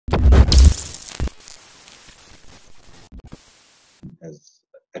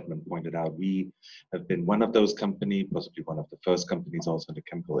pointed out, we have been one of those companies, possibly one of the first companies also in the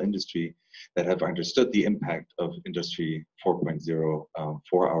chemical industry, that have understood the impact of Industry 4.0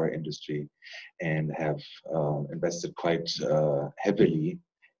 for our industry, and have invested quite heavily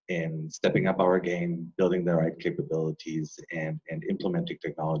in stepping up our game, building the right capabilities, and implementing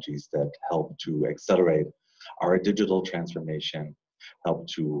technologies that help to accelerate our digital transformation, help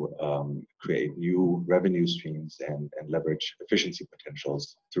to create new revenue streams, and leverage efficiency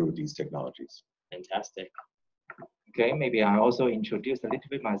potentials through these technologies. Fantastic. Okay, maybe I also introduce a little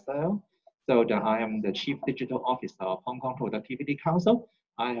bit myself. So I am the Chief Digital Officer of Hong Kong Productivity Council.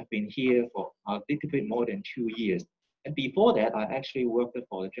 I have been here for a little bit more than 2 years. And before that, I actually worked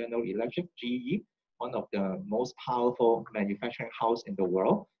for the General Electric, GE, one of the most powerful manufacturing house in the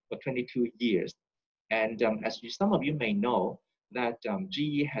world, for 22 years. And as some of you may know, that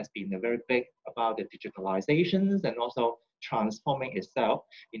GE has been very big about the digitalizations and also transforming itself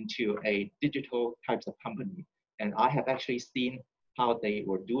into a digital types of company. And I have actually seen how they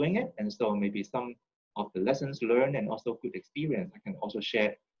were doing it. And so maybe some of the lessons learned and also good experience I can also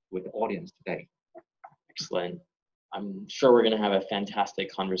share with the audience today. Excellent. I'm sure we're going to have a fantastic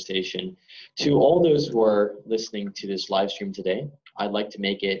conversation. To all those who are listening to this live stream today, I'd like to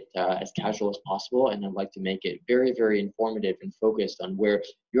make it as casual as possible, and I'd like to make it very, very informative and focused on where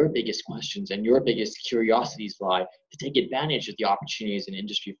your biggest questions and your biggest curiosities lie, to take advantage of the opportunities in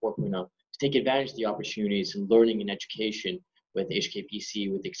Industry 4.0, to take advantage of the opportunities in learning and education with HKPC,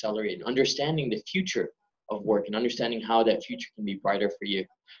 with Accelerate, and understanding the future of work and understanding how that future can be brighter for you.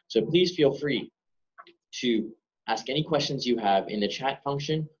 So please feel free to ask any questions you have in the chat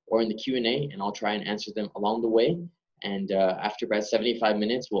function or in the Q&A, and I'll try and answer them along the way. And after about 75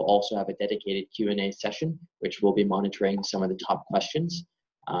 minutes, we'll also have a dedicated Q&A session, which will be monitoring some of the top questions.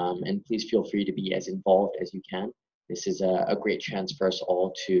 And please feel free to be as involved as you can. This is a great chance for us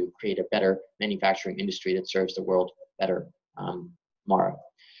all to create a better manufacturing industry that serves the world better, Mara.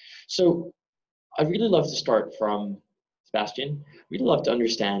 So I'd really love to start from Sebastian. Really love to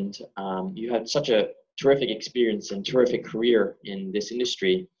understand, you had such a terrific experience and terrific career in this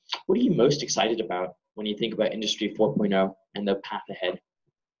industry. What are you most excited about when you think about Industry 4.0 and the path ahead?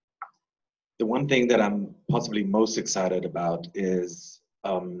 The one thing that I'm possibly most excited about is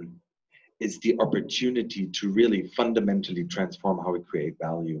the opportunity to really fundamentally transform how we create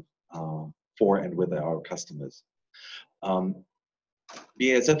value for and with our customers.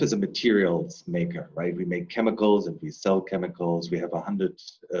 BASF is a materials maker, right? We make chemicals and we sell chemicals. We have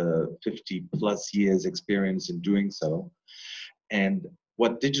 150 plus years experience in doing so. And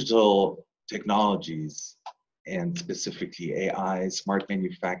what digital technologies, and specifically AI, smart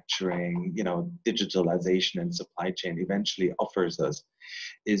manufacturing, digitalization and supply chain eventually offers us,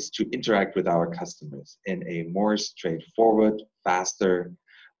 is to interact with our customers in a more straightforward, faster,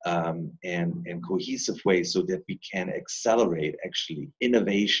 and cohesive way, so that we can accelerate actually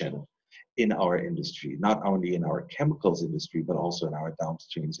innovation in our industry, not only in our chemicals industry, but also in our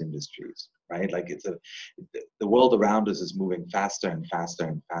downstreams industries, right? Like the world around us is moving faster and faster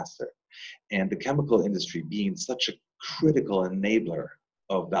and faster. And the chemical industry being such a critical enabler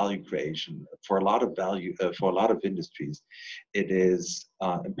of value creation for a lot of industries, it is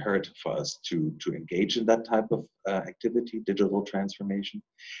imperative for us to engage in that type of activity, digital transformation,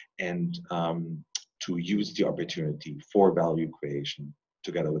 and to use the opportunity for value creation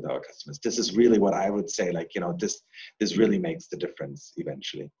together with our customers. This is really what I would say, this really makes the difference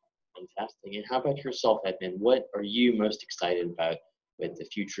eventually. Fantastic. And how about yourself, Edmund? What are you most excited about with the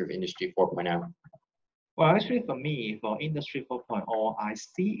future of Industry 4.0? Well, actually, for me, for Industry 4.0, I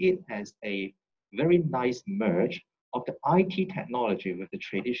see it as a very nice merge of the IT technology with the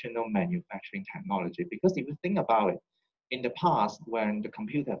traditional manufacturing technology. Because if you think about it, in the past, when the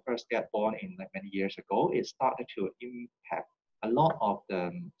computer first got born in many years ago, it started to impact a lot of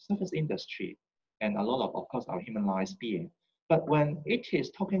the service industry and a lot of course, our human lives being. But when it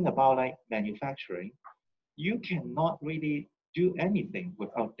is talking about manufacturing, you cannot really do anything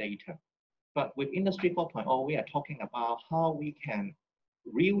without data. But with Industry 4.0, we are talking about how we can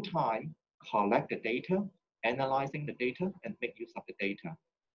real-time collect the data, analyzing the data, and make use of the data.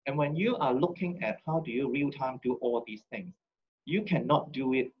 And when you are looking at how do you real-time do all these things, you cannot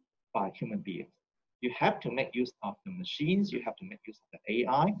do it by human beings. You have to make use of the machines, you have to make use of the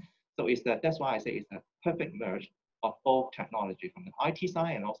AI. So that's why I say it's a perfect merge of both technology from the IT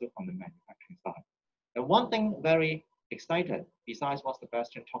side and also from the manufacturing side. And one thing very excited, besides what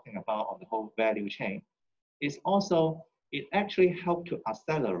Sebastian talking about on the whole value chain, is also it actually helped to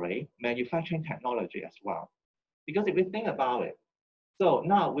accelerate manufacturing technology as well. Because if you think about it, so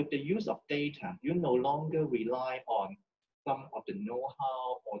now with the use of data, you no longer rely on some of the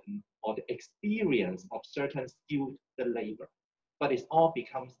know-how or the experience of certain skilled labor. But it all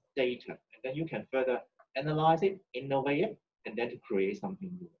becomes data, and then you can further analyze it, innovate it, and then to create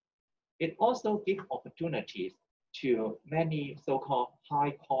something new. It also gives opportunities to many so-called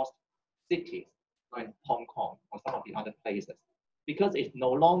high-cost cities like Hong Kong or some of the other places, because it's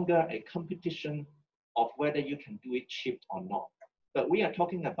no longer a competition of whether you can do it cheap or not. But we are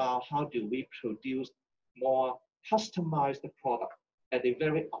talking about how do we produce more customized product at a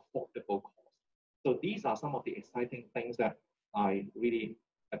very affordable cost. So these are some of the exciting things that I really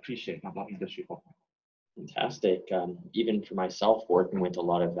appreciate about Industry 4.0. Fantastic. Even for myself, working with a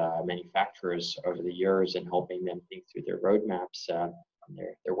lot of manufacturers over the years and helping them think through their roadmaps,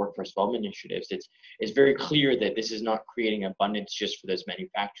 their workforce development initiatives, it's very clear that this is not creating abundance just for those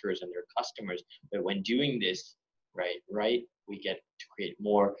manufacturers and their customers, but when doing this right, we get to create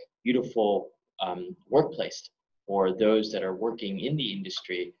more beautiful workplace for those that are working in the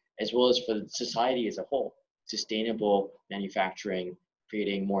industry, as well as for the society as a whole. Sustainable manufacturing,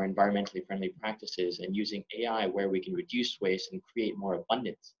 creating more environmentally friendly practices, and using AI where we can reduce waste and create more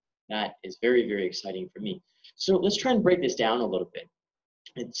abundance. That is very, very exciting for me. So let's try and break this down a little bit.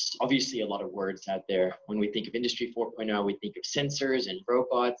 It's obviously a lot of words out there. When we think of Industry 4.0, we think of sensors and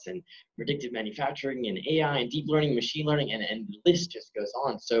robots and predictive manufacturing and AI and deep learning, machine learning, and the list just goes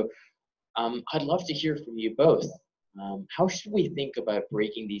on. So I'd love to hear from you both. How should we think about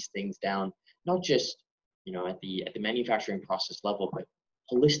breaking these things down, not just at the manufacturing process level, but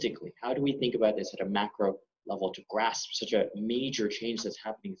holistically? How do we think about this at a macro level to grasp such a major change that's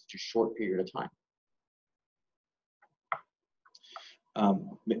happening in such a short period of time?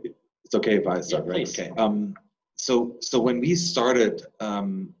 It's okay if I start, yeah, right? Please. Okay. So when we started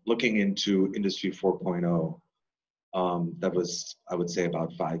looking into Industry 4.0, that was, I would say,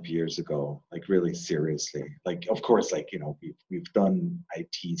 about 5 years ago, like really seriously. Like, of course, like, we've done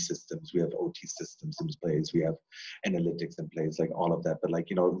IT systems, we have OT systems in place, we have analytics in place, like all of that. But like,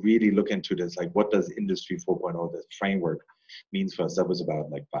 really look into this, like what does Industry 4.0, this framework means for us? That was about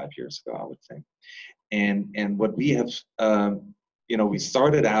like 5 years ago, I would say. And what we have, we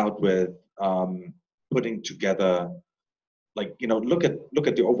started out with putting together, like, look at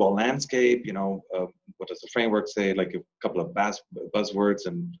the overall landscape, what does the framework say, like a couple of buzzwords,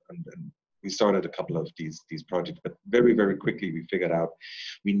 and we started a couple of these projects, but very, very quickly we figured out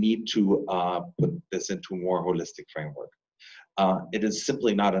we need to put this into a more holistic framework. It is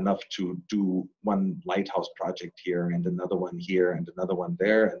simply not enough to do one lighthouse project here and another one here and another one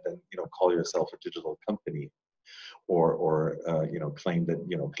there, and then call yourself a digital company, or claim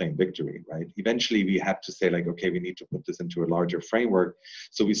victory, right? Eventually we had to say, like, okay, we need to put this into a larger framework.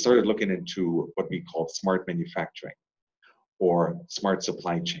 So we started looking into what we call smart manufacturing or smart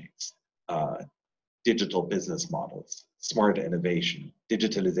supply chains, digital business models, smart innovation,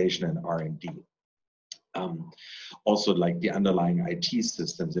 digitalization and R&D. Also, like the underlying IT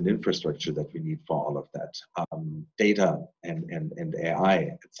systems and infrastructure that we need for all of that. Data and AI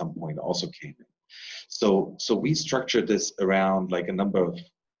at some point also came in. So we structured this around like a number of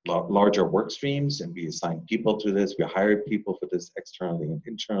larger work streams, and we assigned people to this. We hired people for this externally and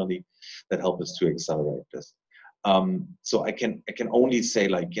internally that help us to accelerate this. So I can only say,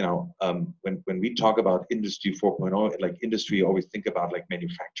 like, when we talk about Industry 4.0, like industry always think about like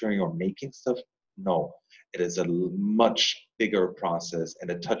manufacturing or making stuff. No, it is a much bigger process, and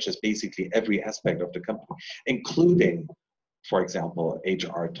it touches basically every aspect of the company, including, for example,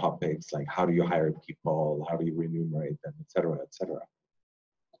 HR topics, like how do you hire people, how do you remunerate them, et cetera, et cetera.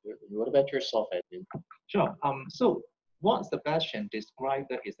 What about yourself, Edwin? Sure. So what Sebastian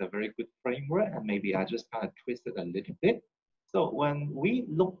described is a very good framework, and maybe I just kind of twist it a little bit. So when we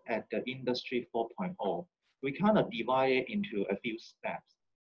look at the Industry 4.0, we kind of divide it into a few steps,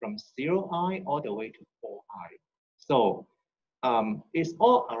 from 0I all the way to 4I. So it's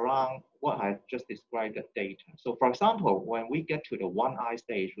all around what I just described, the data. So for example, when we get to the 1I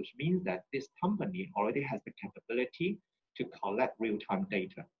stage, which means that this company already has the capability to collect real-time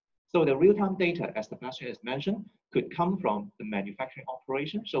data. So the real-time data, as Sebastian has mentioned, could come from the manufacturing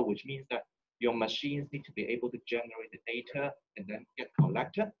operation. So which means that your machines need to be able to generate the data and then get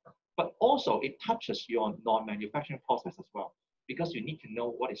collected. But also it touches your non-manufacturing process as well, because you need to know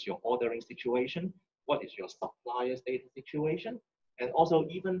what is your ordering situation, what is your supplier's data situation, and also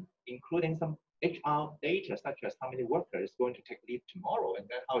even including some HR data, such as how many workers is going to take leave tomorrow, and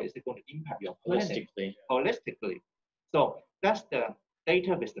then how is it going to impact your planning holistically. So that's the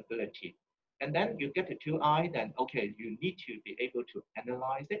data visibility. And then you get to 2I, then okay, you need to be able to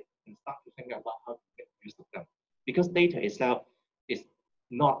analyze it and start to think about how to make use of them. Because data itself is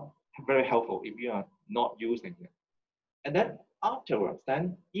not very helpful if you are not using it. And then afterwards,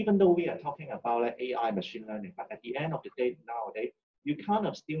 then even though we are talking about like AI machine learning, but at the end of the day nowadays, you kind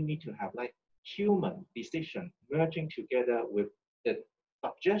of still need to have like human decision merging together with the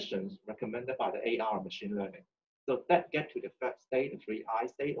suggestions recommended by the AI or machine learning. So that get to the third state, the 3I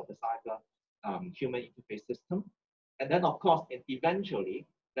state of the cyber human interface system. And then of course, eventually,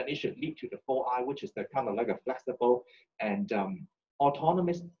 then it should lead to the 4I, which is the kind of like a flexible and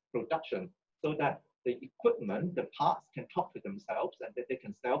autonomous production, so that the equipment, the parts can talk to themselves and that they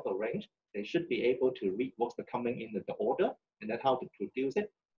can self-arrange. They should be able to read what's coming in the order and then how to produce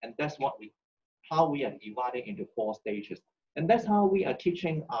it. And that's how we are dividing into 4 stages. And that's how we are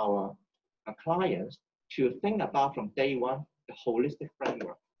teaching our clients to think about from day one, the holistic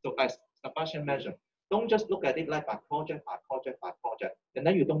framework. So as Sebastian mentioned, don't just look at it like by project, and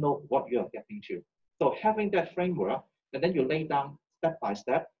then you don't know what you are getting to. So having that framework, and then you lay down step by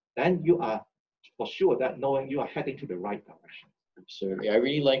step, then you are for sure that knowing you are heading to the right direction. Absolutely. I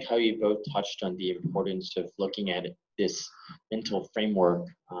really like how you both touched on the importance of looking at this mental framework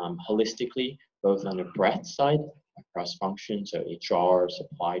holistically, both on the breadth side, across functions, so HR,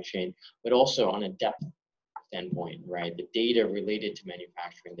 supply chain, but also on a depth standpoint, right? The data related to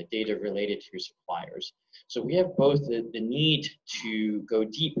manufacturing, the data related to your suppliers. So we have both the need to go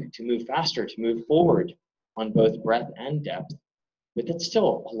deep, to move faster, to move forward on both breadth and depth, but that's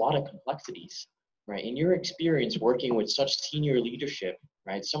still a lot of complexities, right? In your experience working with such senior leadership,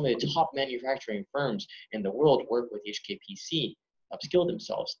 right? Some of the top manufacturing firms in the world work with HKPC, upskill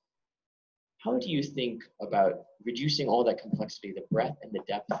themselves. How do you think about reducing all that complexity, the breadth and the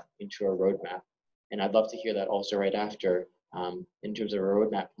depth into a roadmap? And I'd love to hear that also right after in terms of a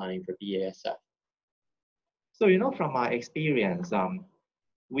roadmap planning for BASF. So, from my experience,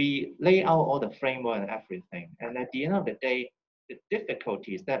 we lay out all the framework and everything. And at the end of the day, the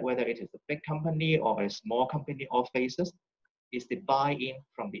difficulties that whether it is a big company or a small company all faces is the buy-in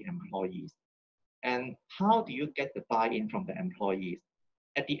from the employees. And how do you get the buy-in from the employees?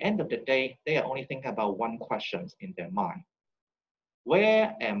 At the end of the day, they are only thinking about one question in their mind.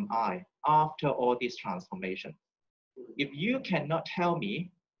 Where am I after all this transformation? If you cannot tell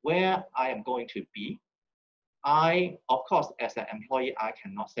me where I am going to be, of course, as an employee, I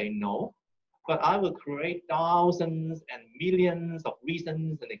cannot say no, but I will create thousands and millions of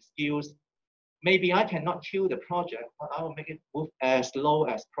reasons and excuses. Maybe I cannot kill the project, but I will make it move as slow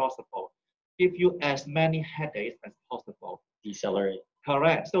as possible, give you as many headaches as possible. Decelerate.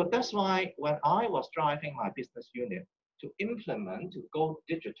 Correct. So that's why when I was driving my business unit to implement, to go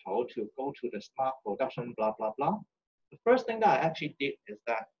digital, to go to the smart production, blah, blah, blah, the first thing that I actually did is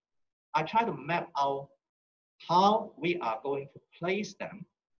that I try to map out how we are going to place them,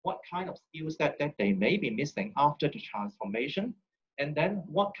 what kind of skill set that they may be missing after the transformation, and then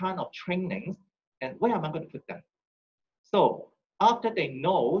what kind of trainings and where am I going to put them. So after they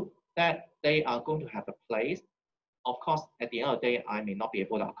know that they are going to have a place, of course, at the end of the day, I may not be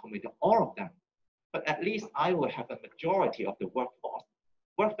able to accommodate all of them, but at least I will have a majority of the workforce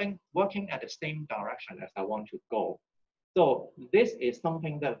working at the same direction as I want to go. So this is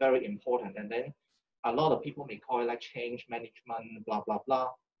something that's very important. And then a lot of people may call it like change management, blah, blah, blah.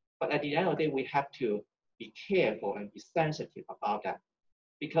 But at the end of the day, we have to be careful and be sensitive about that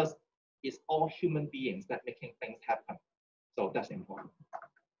because it's all human beings that making things happen. So that's important.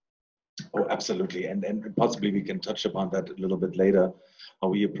 Oh, absolutely. And possibly we can touch upon that a little bit later, how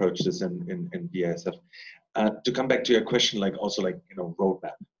we approach this in BASF. To come back to your question, like also like,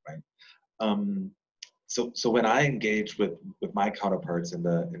 roadmap, right? So when I engage with my counterparts in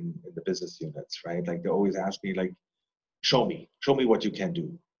the business units, right? Like they always ask me like, show me what you can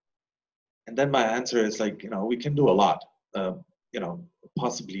do. And then my answer is like, we can do a lot,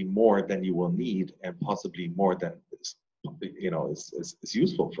 possibly more than you will need and possibly more than is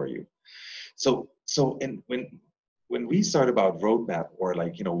useful for you. So when we start about roadmap or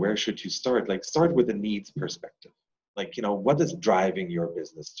like, where should you start? Like start with the needs perspective. Like, what is driving your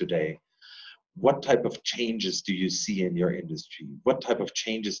business today? What type of changes do you see in your industry? What type of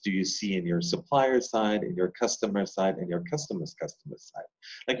changes do you see in your supplier side, in your customer side, in your customer's customer side?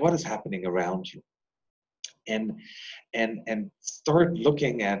 Like what is happening around you? And start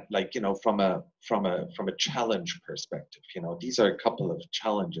looking at like, from a challenge perspective, these are a couple of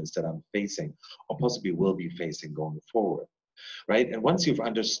challenges that I'm facing or possibly will be facing going forward. Right. And once you've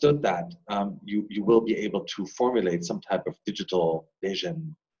understood that, you will be able to formulate some type of digital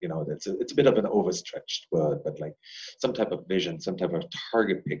vision. It's a bit of an overstretched word, but like some type of vision, some type of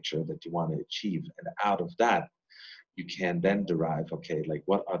target picture that you want to achieve. And out of that, you can then derive, okay, like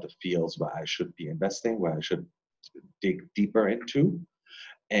what are the fields where I should be investing, where I should dig deeper into,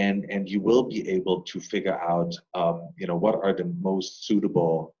 and you will be able to figure out, what are the most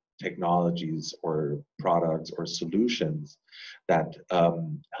suitable technologies or products or solutions that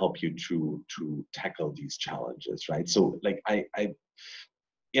help you to tackle these challenges, right? So like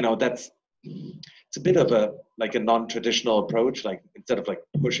that's it's a bit of a non-traditional approach. Like instead of like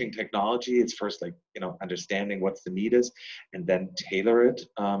pushing technology, it's first like understanding what's the need is, and then tailor it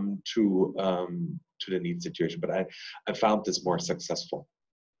to the need situation. But I found this more successful.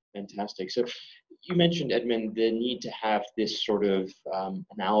 Fantastic. So you mentioned, Edmund, the need to have this sort of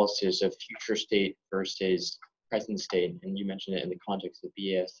analysis of future state versus present state, and you mentioned it in the context of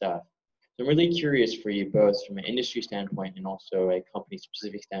BASF. So I'm really curious for you both from an industry standpoint and also a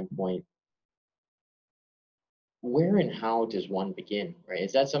company-specific standpoint, where and how does one begin, right?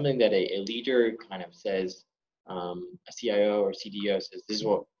 Is that something that a leader kind of says, a CIO or CDO says, this is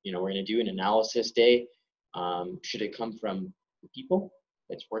what we're going to do an analysis day? Should it come from the people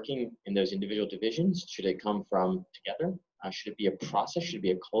that's working in those individual divisions? Should it come from together? Should it be a process? Should it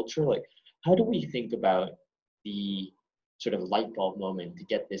be a culture? Like, how do we think about the sort of light bulb moment to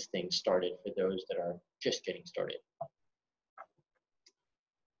get this thing started for those that are just getting started?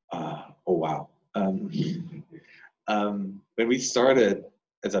 Oh, wow. When we started,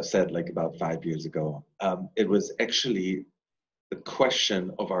 as I've said, like about 5 years ago, it was actually the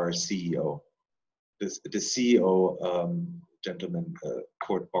question of our CEO. The CEO, gentleman,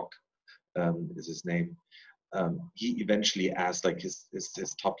 Kurt Bock is his name. He eventually asked like his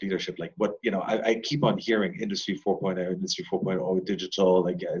top leadership, like what, I keep on hearing Industry 4.0, Industry 4.0, digital,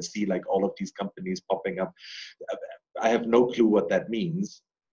 like I see like all of these companies popping up. I have no clue what that means.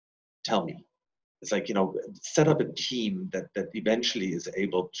 Tell me. It's like, set up a team that eventually is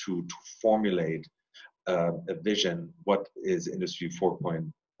able to formulate a vision. What is Industry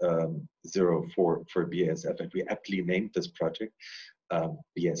 4.0 for BASF? And we aptly named this project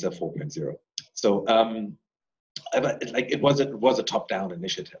BASF 4.0. So it was a top-down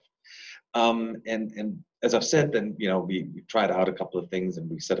initiative. And as I've said, then we tried out a couple of things and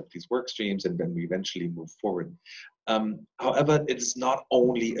we set up these work streams and then we eventually moved forward. However, it is not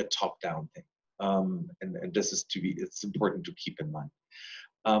only a top-down thing. And this is it's important to keep in mind.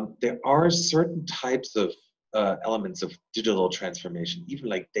 There are certain types of elements of digital transformation, even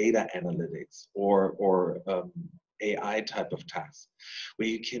like data analytics or AI type of tasks, where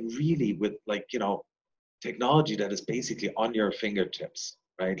you can really, with technology that is basically on your fingertips,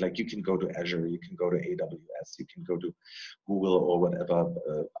 right? Like you can go to Azure, you can go to AWS, you can go to Google or whatever,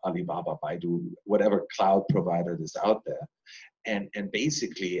 Alibaba, Baidu, whatever cloud provider is out there. And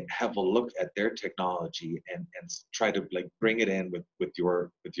basically have a look at their technology and try to like bring it in with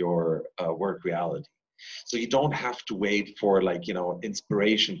your work reality. So you don't have to wait for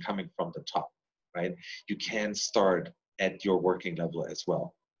inspiration coming from the top, right? You can start at your working level as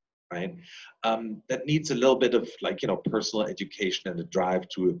well, right? That needs a little bit of personal education and a drive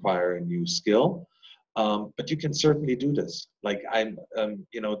to acquire a new skill, but you can certainly do this. Like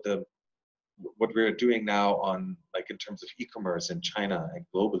what we're doing now in terms of e-commerce in China and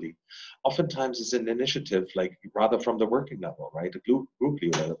globally, oftentimes is an initiative rather from the working level, right? A group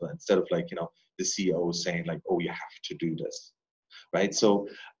level, instead of the CEO saying oh, you have to do this, right? So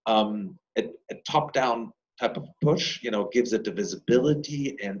a top-down type of push, gives it the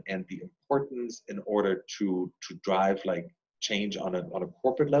visibility and the importance in order to drive change on a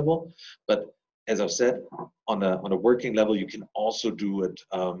corporate level. But as I've said, on a working level, you can also do it.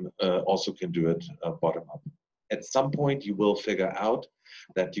 Bottom up. At some point, you will figure out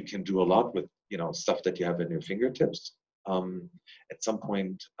that you can do a lot with stuff that you have in your fingertips. At some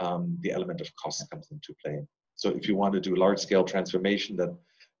point, the element of cost comes into play. So if you want to do large-scale transformation, that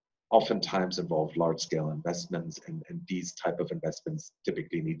oftentimes involve large-scale investments, and these type of investments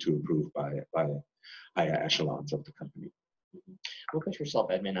typically need to approve by higher echelons of the company. What about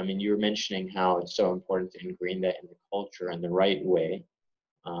yourself, Edmund? I mean, you were mentioning how it's so important to ingrain that in the culture in the right way.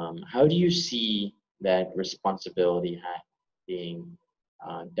 How do you see that responsibility being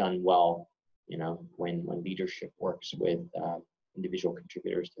done well, when leadership works with individual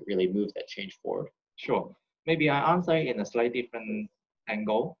contributors to really move that change forward? Sure. Maybe I answer it in a slightly different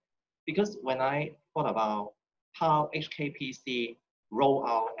angle, because when I thought about how HKPC roll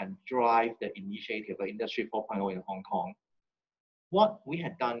out and drive the initiative of Industry 4.0 in Hong Kong, what we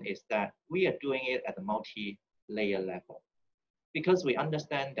had done is that we are doing it at a multi-layer level, because we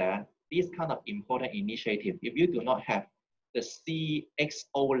understand that this kind of important initiative, if you do not have the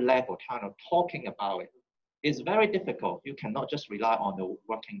CXO level kind of talking about it, it's very difficult. You cannot just rely on the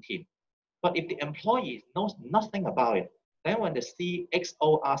working team. But if the employee knows nothing about it, then when the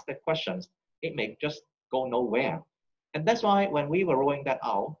CXO asks the questions, it may just go nowhere. And that's why when we were rolling that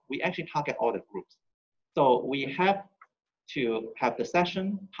out, we actually target all the groups. So we have to have the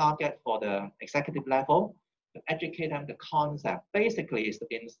session target for the executive level, to educate them the concept. Basically, is to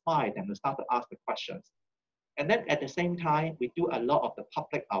inspire them to start to ask the questions. And then at the same time, we do a lot of the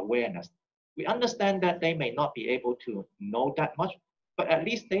public awareness. We understand that they may not be able to know that much, but at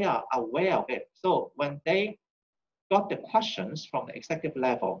least they are aware of it. So when they got the questions from the executive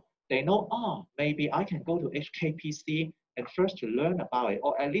level, they know, oh, maybe I can go to HKPC and first to learn about it,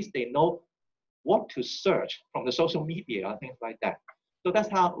 or at least they know what to search from the social media or things like that. So that's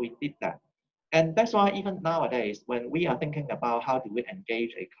how we did that. And that's why even nowadays, when we are thinking about how do we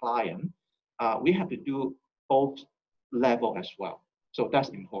engage a client, we have to do both level as well. So that's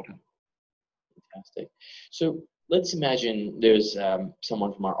important. Fantastic. So let's imagine there's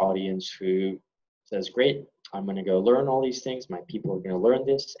someone from our audience who says, great, I'm going to go learn all these things. My people are going to learn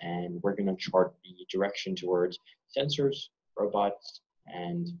this, and we're going to chart the direction towards sensors, robots,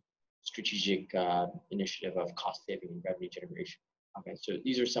 and strategic initiative of cost saving and revenue generation. Okay, so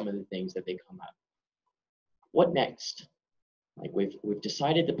these are some of the things that they come out. What next? Like we've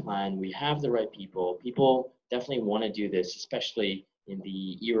decided the plan, we have the right people. People definitely want to do this, especially in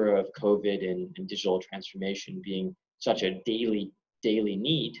the era of COVID and digital transformation being such a daily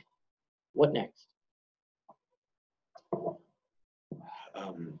need. What next?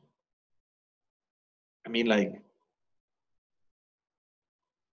 I mean, like,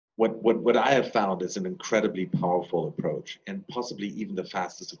 what I have found is an incredibly powerful approach, and possibly even the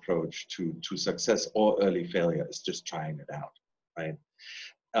fastest approach to success or early failure is just trying it out, right?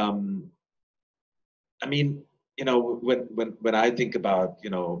 I mean, you know, when I think about, you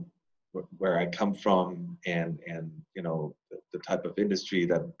know, where I come from and you know the type of industry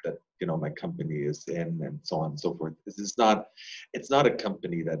that you know my company is in and so on and so forth, it's not a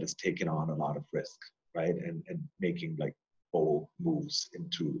company that has taken on a lot of risk, right? And making like bold moves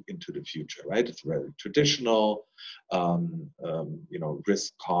into the future, right? It's a very traditional, you know,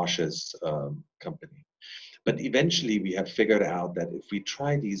 risk cautious company. But eventually we have figured out that if we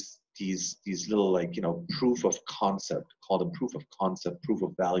try these little, like, you know, proof of concept, call them proof of concept, proof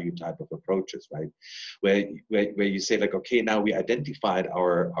of value type of approaches, right? Where you say like, okay, now we identified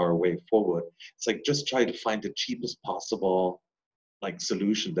our way forward. It's like, just try to find the cheapest possible like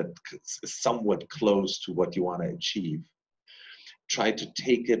solution that is somewhat close to what you want to achieve. Try to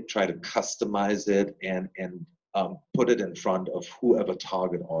take it, try to customize it, and put it in front of whoever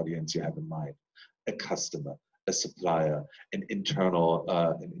target audience you have in mind, a customer, a supplier, an internal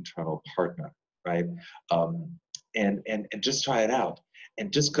partner, right? And just try it out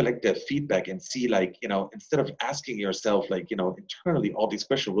and just collect their feedback and see, like, you know, instead of asking yourself, like, you know, internally all these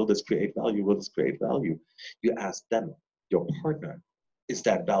questions, will this create value? Will this create value? You ask them, your partner, is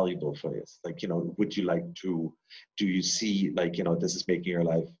that valuable for you? Like, you know, would you like to, do you see, like, you know, this is making your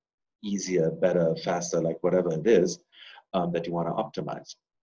life easier, better, faster, like whatever it is that you want to optimize.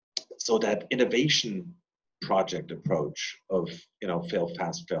 So that innovation project approach of, you know, fail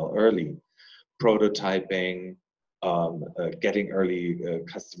fast, fail early, prototyping, getting early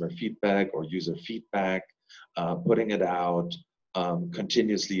customer feedback or user feedback, putting it out,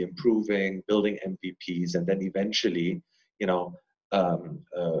 continuously improving, building MVPs, and then eventually, you know,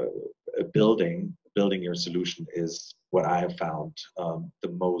 building your solution is what I have found the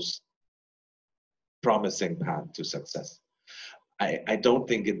most promising path to success. I don't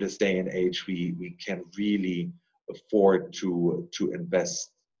think in this day and age we can really afford to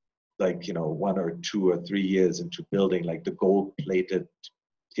invest, like, you know, 1 or 2 or 3 years into building like the gold-plated,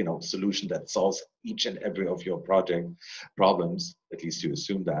 you know, solution that solves each and every of your project problems. At least you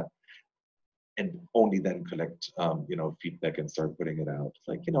assume that, and only then collect you know, feedback and start putting it out.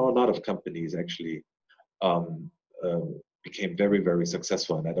 Like, you know, a lot of companies actually became very, very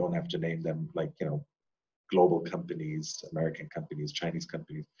successful, and I don't have to name them, like, you know, global companies, American companies, Chinese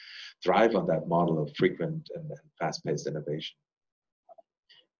companies, thrive on that model of frequent and fast-paced innovation.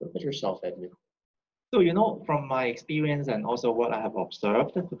 What about yourself, Edmund? So, you know, from my experience and also what I have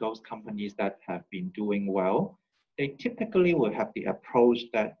observed, for those companies that have been doing well, they typically will have the approach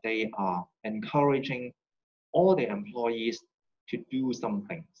that they are encouraging all their employees to do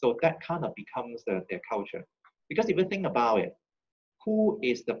something. So that kind of becomes their culture. Because if you think about it, who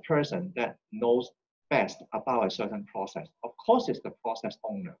is the person that knows best about a certain process? Of course, it's the process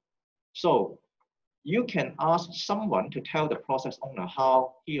owner. So you can ask someone to tell the process owner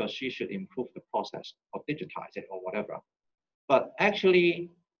how he or she should improve the process or digitize it or whatever. But actually,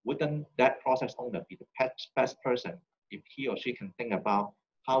 wouldn't that process owner be the best person if he or she can think about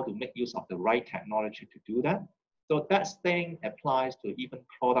how to make use of the right technology to do that? So that thing applies to even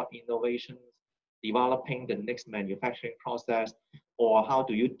product innovations, developing the next manufacturing process, or how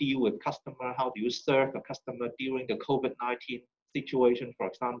do you deal with customer, how do you serve a customer during the COVID-19 situation, for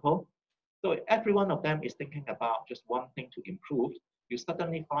example. So every one of them is thinking about just one thing to improve. You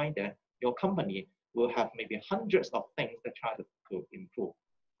suddenly find that your company will have maybe hundreds of things that try to improve.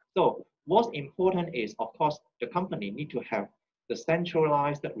 So what's important is, of course, the company need to have the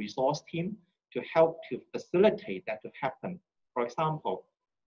centralized resource team to help to facilitate that to happen. For example,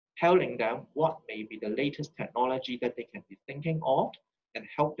 telling them what may be the latest technology that they can be thinking of and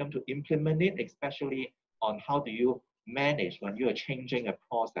help them to implement it, especially on how do you manage when you are changing a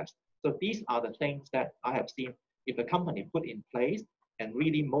process. So these are the things that I have seen if a company put in place and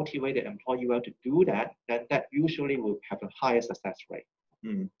really motivate the employee well to do that, then that usually will have a higher success rate.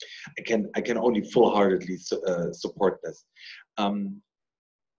 I can only full-heartedly support this.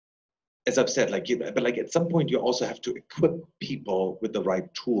 As I've said, but at some point you also have to equip people with the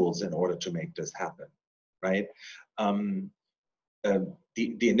right tools in order to make this happen, right? The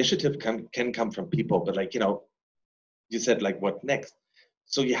initiative can come from people, but you said what next?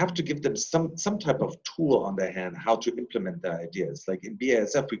 So you have to give them some type of tool on their hand how to implement their ideas. Like in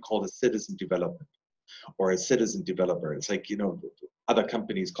BASF, we call it citizen development or a citizen developer. It's other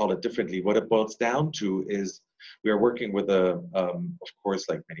companies call it differently. What it boils down to is we are working with of course,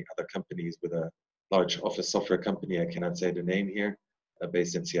 like many other companies, with a large office software company. I cannot say the name here,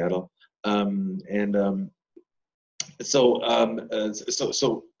 based in Seattle. So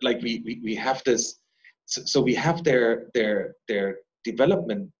we have this. So we have their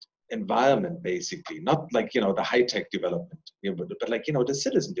development environment, basically, not the high-tech development, but the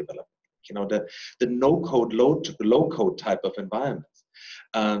citizen development, the no-code, low-code type of environments.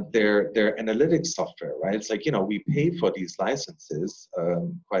 Their analytics software, right? It's we pay for these licenses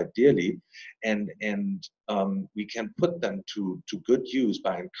quite dearly, and we can put them to good use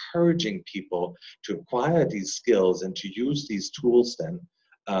by encouraging people to acquire these skills and to use these tools then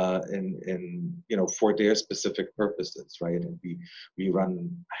for their specific purposes, right? And we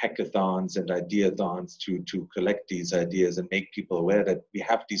run hackathons and ideathons to collect these ideas and make people aware that we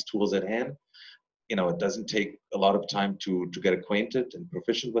have these tools at hand. It doesn't take a lot of time to get acquainted and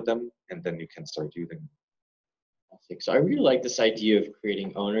proficient with them, and then you can start using them. So I really like this idea of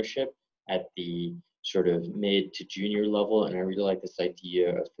creating ownership at the sort of mid to junior level, and I really like this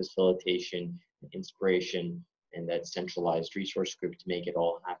idea of facilitation, inspiration, and that centralized resource group to make it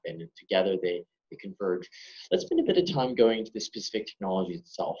all happen. And together they converge. Let's spend a bit of time going into the specific technology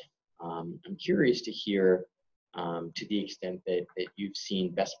itself. I'm curious to hear, to the extent that you've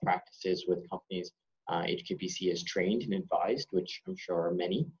seen best practices with companies HKPC has trained and advised, which I'm sure are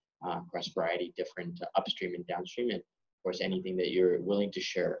many, across a variety of different upstream and downstream, and of course anything that you're willing to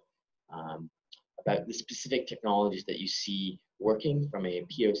share about the specific technologies that you see working from a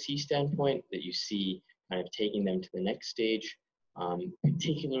POC standpoint, that you see kind of taking them to the next stage,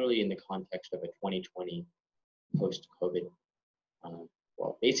 particularly in the context of a 2020 post-COVID.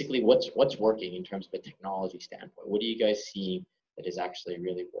 Well, basically, what's working in terms of a technology standpoint? What are you guys seeing that is actually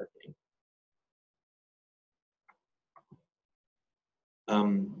really working?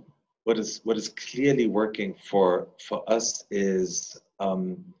 What is clearly working for us is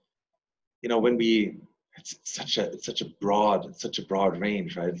when it's such a broad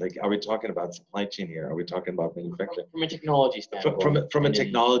range, right? Are we talking about supply chain here? Are we talking about manufacturing? From a technology standpoint. From a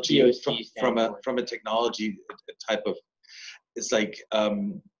technology type of, it's a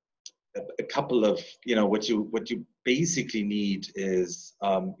couple of, what you basically need is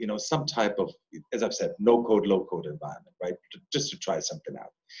some type of, as I've said, no code, low code environment, right? Just to try something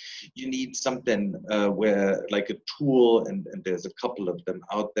out. You need something where a tool, and there's a couple of them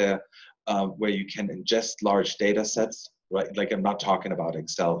out there, where you can ingest large data sets, right? I'm not talking about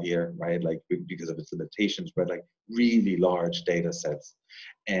Excel here, right? Because of its limitations, but really large data sets,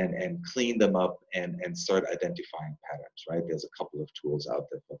 and clean them up and start identifying patterns, right? There's a couple of tools out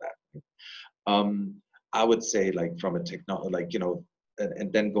there for that. I would say from a technology,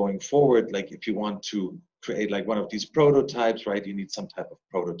 and then going forward, if you want to create one of these prototypes, right? You need some type of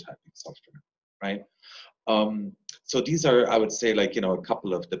prototyping software, right? So these are, I would say, a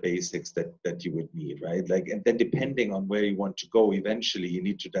couple of the basics that you would need, right? And then depending on where you want to go, eventually you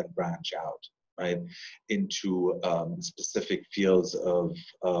need to then branch out, right, into specific fields of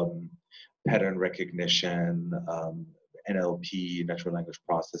pattern recognition, NLP, natural language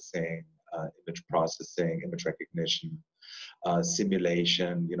processing, image processing, image recognition,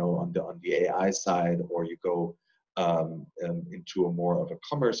 simulation, on the AI side, or you go into a more of a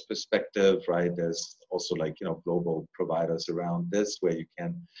commerce perspective, right? There's also global providers around this where you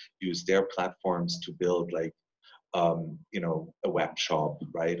can use their platforms to build you know, a web shop,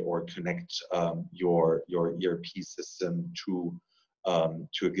 right, or connect your ERP system to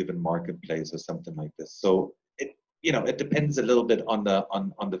a given marketplace or something like this. So it, you know, it depends a little bit on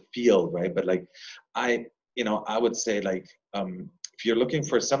the field, right? But like you know, I would say like if you're looking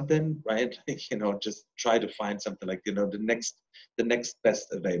for something, right, you know, just try to find something like, you know, the next best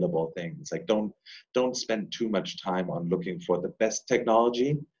available thing. It's like don't spend too much time on looking for the best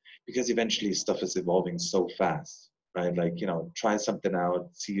technology, because eventually stuff is evolving so fast, right? Like, you know, try something out,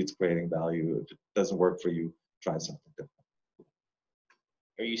 see it's creating value. If it doesn't work for you, try something different.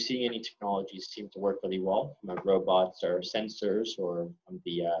 Are you seeing any technologies seem to work really well from a robots or sensors or from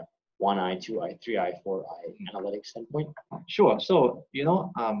the one eye, two eye, three eye, four eye analytics standpoint? Sure. So, you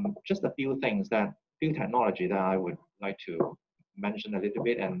know, just a few technology that I would like to mention a little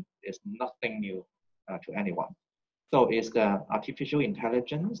bit, and it's nothing new to anyone. So it's the artificial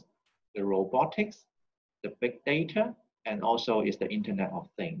intelligence, the robotics, the big data, and also is the Internet of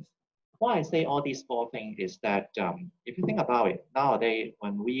Things. Why I say all these four things is that if you think about it, nowadays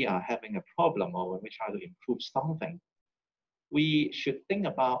when we are having a problem or when we try to improve something, we should think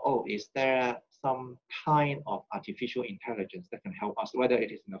about, oh, is there some kind of artificial intelligence that can help us, whether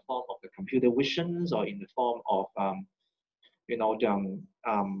it is in the form of the computer visions or in the form of, you know,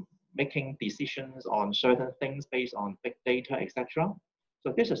 making decisions on certain things based on big data, etc.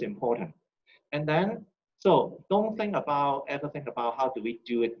 So this is important. And then, so don't ever think about how do we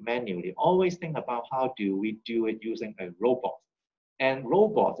do it manually. Always think about how do we do it using a robot. And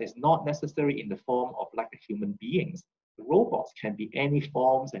robots is not necessarily in the form of like human beings. Robots can be any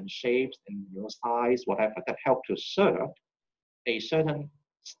forms and shapes and, you know, size, whatever, that help to serve a certain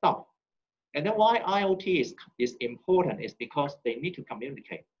stuff. And then why IoT is important is because they need to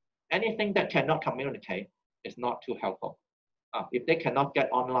communicate. Anything that cannot communicate is not too helpful. If they cannot get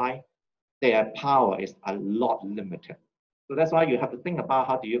online, their power is a lot limited. So that's why you have to think about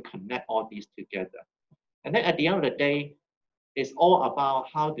how do you connect all these together. And then at the end of the day, it's all about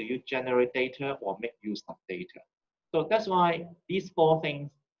how do you generate data or make use of data. So that's why these four things,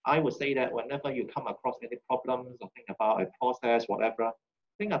 I would say that whenever you come across any problems or think about a process, whatever,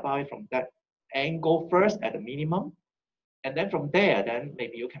 think about it from that angle first at a minimum. And then from there, then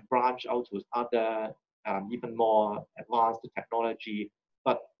maybe you can branch out to other even more advanced technology.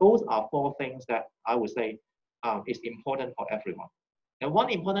 But those are four things that I would say is important for everyone. And one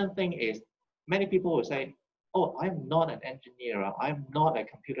important thing is many people will say, oh, I'm not an engineer, I'm not a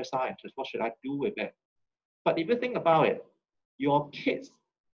computer scientist, what should I do with it? But if you think about it, your kids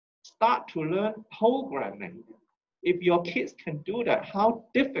start to learn programming. If your kids can do that, how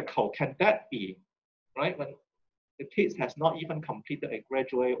difficult can that be, right? When the kids has not even completed a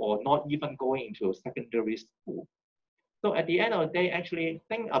graduate or not even going into secondary school. So at the end of the day, actually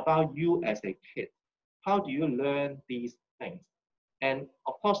think about you as a kid. How do you learn these things? And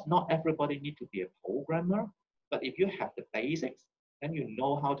of course, not everybody needs to be a programmer, but if you have the basics, then you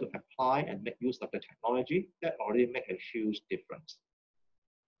know how to apply and make use of the technology, that already makes a huge difference.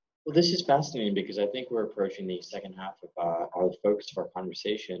 Well, this is fascinating because I think we're approaching the second half of our focus of our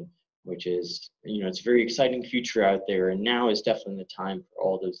conversation, which is, you know, it's a very exciting future out there. And now is definitely the time for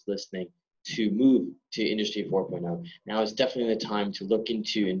all those listening to move to Industry 4.0. Now is definitely the time to look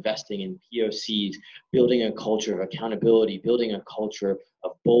into investing in POCs, building a culture of accountability, building a culture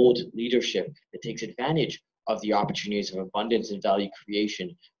of bold leadership that takes advantage of the opportunities of abundance and value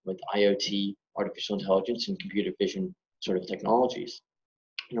creation with IoT, artificial intelligence, and computer vision sort of technologies.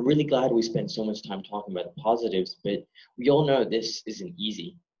 And I'm really glad we spent so much time talking about the positives, but we all know this isn't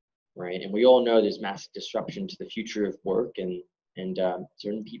easy, right? And we all know there's massive disruption to the future of work, and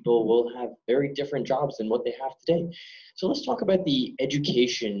certain people will have very different jobs than what they have today. So let's talk about the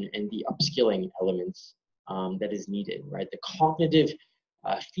education and the upskilling elements that is needed, right? The cognitive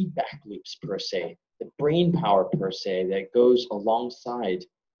feedback loops per se, the brain power per se that goes alongside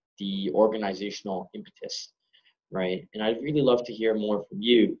the organizational impetus, right? And I'd really love to hear more from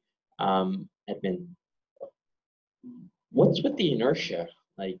you, Edmund. What's with the inertia?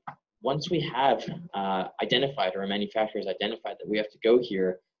 Like, once we have identified, or a manufacturer has identified that we have to go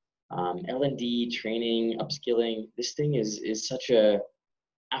here, L&D, training, upskilling, this thing is such a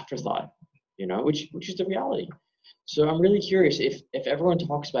afterthought, you know, which is the reality. So I'm really curious if everyone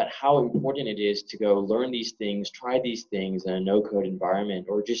talks about how important it is to go learn these things, try these things in a no-code environment,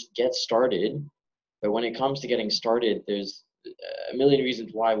 or just get started. But when it comes to getting started, there's a million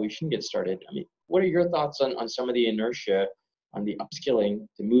reasons why we shouldn't get started. I mean, what are your thoughts on some of the inertia on the upskilling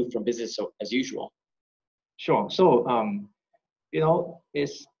to move from business as usual? Sure. So, you know,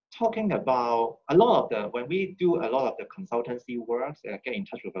 it's talking about a lot of when we do a lot of the consultancy work, get in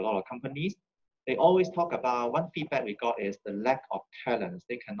touch with a lot of companies, they always talk about, one feedback we got is the lack of talents.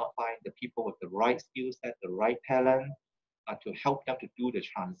 They cannot find the people with the right skill set, the right talent to help them to do the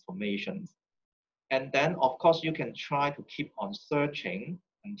transformations. And then, of course, you can try to keep on searching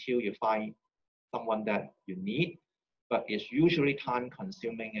until you find someone that you need, but it's usually time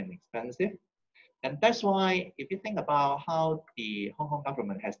consuming and expensive. And that's why, if you think about how the Hong Kong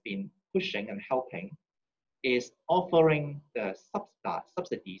government has been pushing and helping, is offering the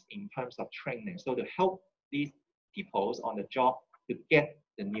subsidies in terms of training. So to help these people on the job to get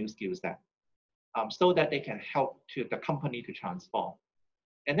the new skill set, so that they can help to the company to transform.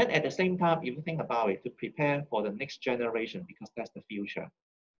 And then at the same time, if you think about it, to prepare for the next generation, because that's the future.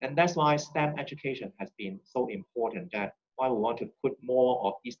 And that's why STEM education has been so important, that why we want to put more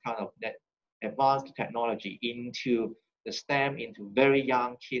of this kind of advanced technology into the STEM, into very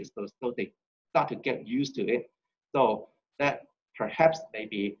young kids, so they start to get used to it. So that perhaps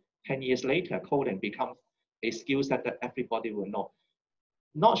maybe 10 years later, coding becomes a skill set that everybody will know.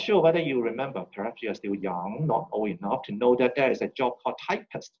 Not sure whether you remember, perhaps you are still young, not old enough to know that there is a job called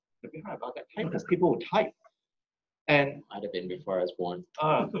typist. Have you heard about that? Typist, people who type. And I'd have been before I was born.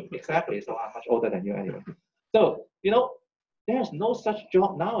 exactly, so I'm much older than you anyway. So, there's no such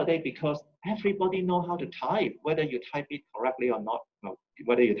job nowadays, because everybody know how to type. Whether you type it correctly or not,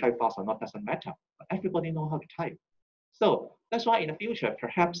 whether you type fast or not, doesn't matter. But everybody know how to type. So that's why in the future,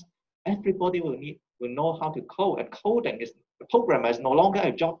 perhaps everybody will know how to code. And coding is, the programmer is no longer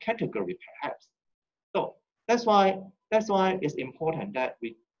a job category, perhaps. So that's why it's important that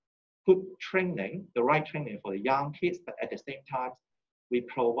we put training, the right training for the young kids, but at the same time, we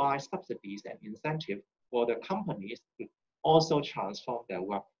provide subsidies and incentives for the companies to also transform their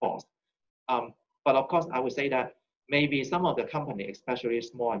workforce. But of course, I would say that maybe some of the companies, especially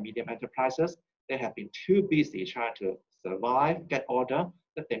small and medium enterprises, they have been too busy trying to survive, get order,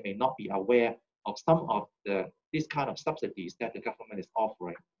 that they may not be aware of some of these kind of subsidies that the government is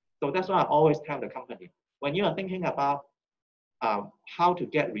offering. So that's why I always tell the company, when you are thinking about how to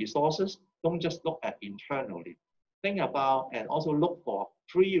get resources, don't just look at internally. Think about and also look for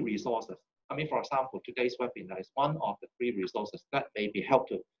free resources. I mean, for example, today's webinar is one of the free resources that maybe help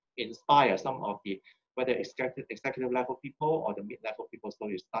to inspire some of the, whether executive level people or the mid-level people, so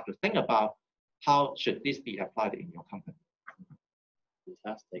you start to think about how should this be applied in your company.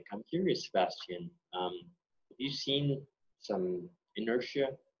 Fantastic. I'm curious, Sebastian, have you seen some inertia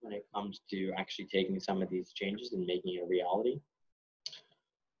when it comes to actually taking some of these changes and making it a reality?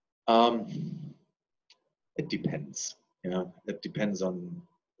 It depends. It depends on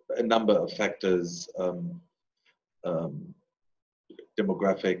a number of factors.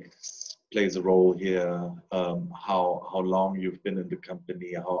 Demographics plays a role here. How long you've been in the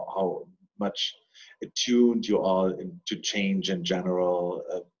company, how much attuned you are to change in general.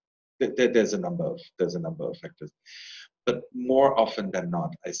 There's a number of factors, but more often than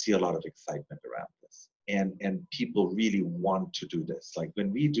not, I see a lot of excitement around this, and people really want to do this. Like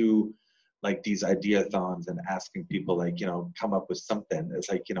when we do like these ideathons and asking people like come up with something, it's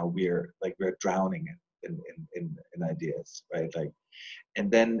like we're drowning in ideas, right? Like,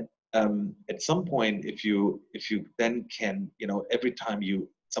 and then at some point, if you then can every time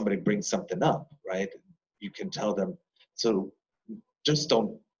somebody brings something up, right, you can tell them, so just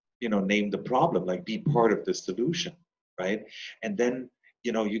don't name the problem, like be part of the solution, right? And then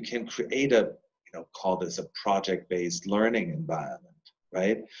you can create a call this a project-based learning environment,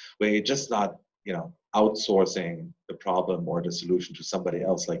 right, where you're just not outsourcing the problem or the solution to somebody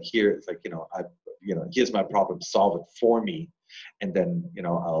else. Like here, it's like here's my problem, solve it for me, and then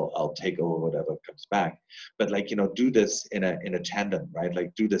I'll take over whatever comes back. But like do this in a tandem, right?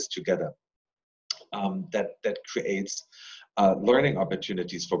 Like do this together. That creates learning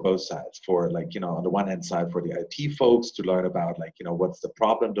opportunities for both sides. For like on the one hand side, for the IT folks to learn about like what's the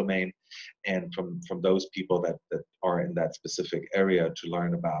problem domain, and from those people that are in that specific area to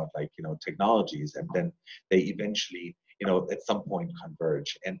learn about like technologies, and then they eventually at some point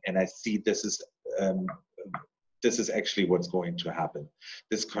converge. And I see this is actually what's going to happen.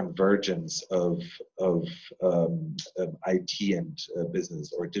 This convergence of IT and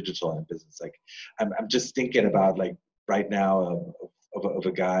business, or digital and business. Like I'm just thinking about like right now of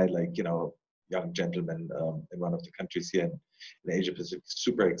a guy like young gentleman in one of the countries here in Asia Pacific,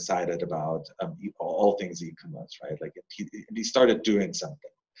 super excited about all things e-commerce, right? Like he started doing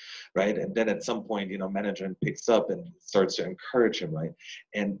something, right? And then at some point, management picks up and starts to encourage him, right?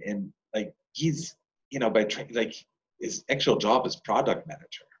 And like he's by training, like his actual job is product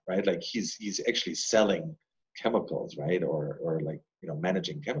manager, right? Like he's actually selling chemicals, right? Or like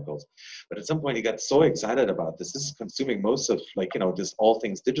managing chemicals. But at some point he got so excited about this. This is consuming most of, like, this all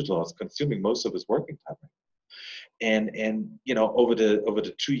things digital is consuming most of his working time. And over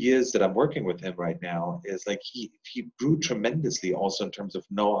the 2 years that I'm working with him right now, is like he grew tremendously also in terms of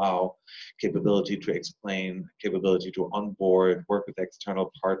know-how, capability to explain, capability to onboard, work with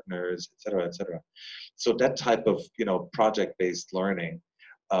external partners, et cetera, et cetera. So that type of project-based learning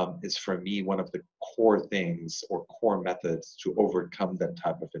is for me one of the core things or core methods to overcome that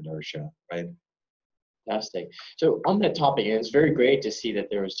type of inertia, right? Fantastic. So on that topic, and it's very great to see that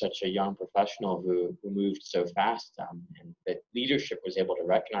there was such a young professional who moved so fast, and that leadership was able to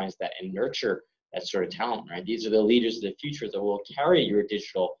recognize that and nurture that sort of talent, right? These are the leaders of the future that will carry your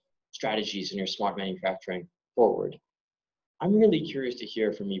digital strategies and your smart manufacturing forward. I'm really curious to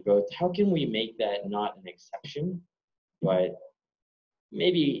hear from you both. How can we make that not an exception, but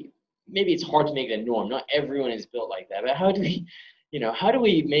maybe it's hard to make that norm. Not everyone is built like that, but how do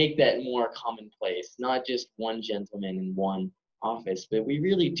we make that more commonplace? Not just one gentleman in one office, but we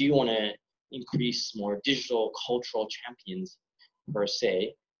really do want to increase more digital cultural champions per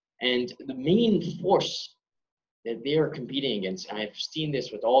se. And the main force that they are competing against, and I've seen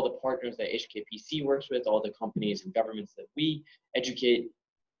this with all the partners that HKPC works with, all the companies and governments that we educate.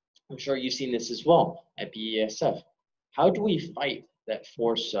 I'm sure you've seen this as well at BASF. How do we fight that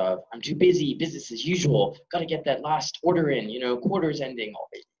force of, I'm too busy, business as usual, got to get that last order in, quarter's ending.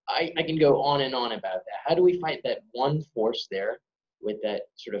 I can go on and on about that. How do we fight that one force there with that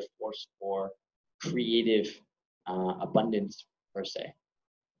sort of force for creative abundance per se?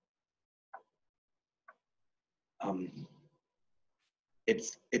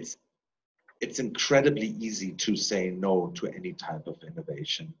 It's incredibly easy to say no to any type of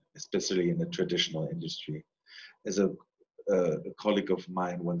innovation, especially in a traditional industry. As a colleague of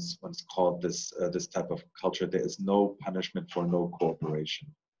mine once called this type of culture, there is no punishment for no cooperation,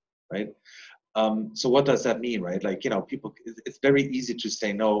 right? So what does that mean, right? Like, people, it's very easy to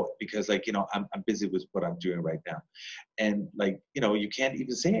say no because, like, I'm busy with what I'm doing right now. And, like, you can't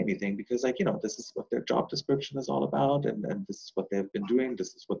even say anything because, like, this is what their job description is all about, and this is what they've been doing,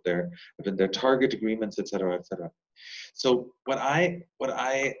 this is what have been their target agreements, et cetera, et cetera. So what I would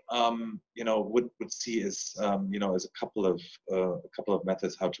see is, as a couple of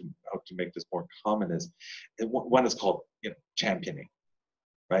methods how to make this more common is, one is called, championing.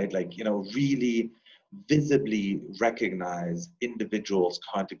 Right? Like, really visibly recognize individuals'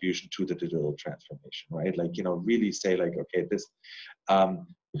 contribution to the digital transformation, right? Like, really say, like, okay, this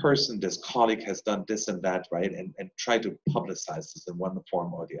person, this colleague has done this and that, right? And try to publicize this in one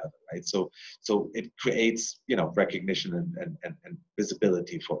form or the other, right? So it creates, recognition and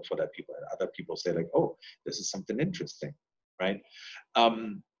visibility for that people. And other people say, like, oh, this is something interesting, right?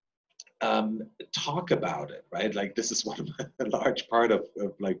 Talk about it, right? Like, this is one of a large part of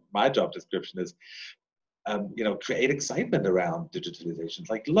like my job description is, create excitement around digitalization.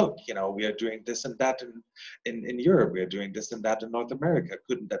 Like, look, we are doing this and that in Europe, we are doing this and that in North America.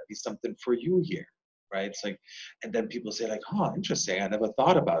 Couldn't that be something for you here, right? It's like, and then people say, like, oh, interesting, I never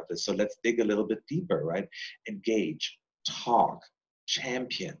thought about this. So let's dig a little bit deeper, right? Engage, talk,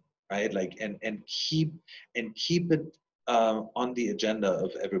 champion, right? Like, and keep it on the agenda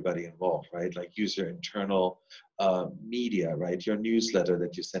of everybody involved, right? Like, use your internal media, right? Your newsletter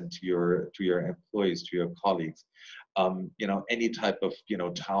that you send to your employees, to your colleagues, any type of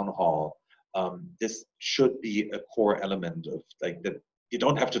town hall. This should be a core element of, like, that. You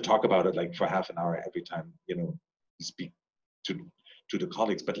don't have to talk about it like for half an hour every time you speak to the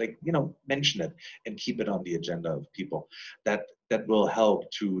colleagues, but, like, mention it and keep it on the agenda of people. That will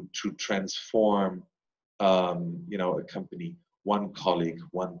help to transform a company, one colleague,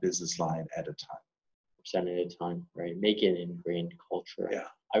 one business line at a time. Percent at a time, right? Make it an ingrained culture. Yeah.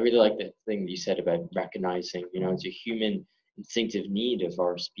 I really like that thing you said about recognizing, it's a human instinctive need of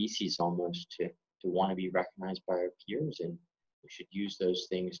our species almost to want to be recognized by our peers, and we should use those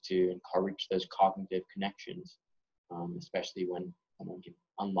things to encourage those cognitive connections, especially when someone can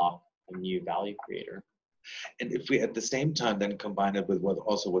unlock a new value creator. And if we at the same time then combine it with what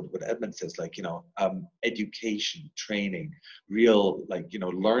Edmund says, like, education, training, real, like,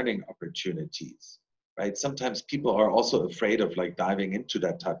 learning opportunities, right? Sometimes people are also afraid of, like, diving into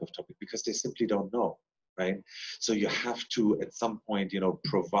that type of topic because they simply don't know, right? So you have to at some point,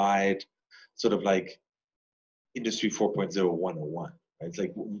 provide sort of like Industry 4.0 101, right? It's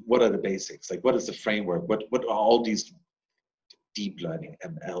like, what are the basics? Like, what is the framework? What are all these deep learning,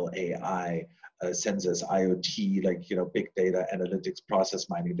 ML, AI, sensors, IoT, like, big data, analytics, process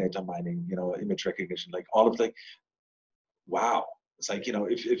mining, data mining, image recognition, like, all of, like, wow. It's like,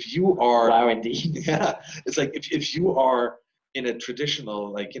 if you are, wow, indeed. yeah, it's like, if you are in a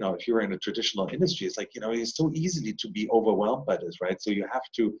traditional, like, if you're in a traditional industry, it's like, it's so easily to be overwhelmed by this, right? So you have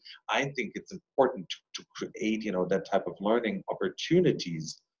to, I think it's important to create, that type of learning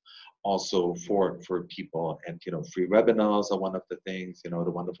opportunities also for people. And, free webinars are one of the things, the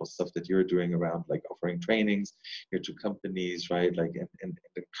wonderful stuff that you're doing around like offering trainings here to companies, right? Like, and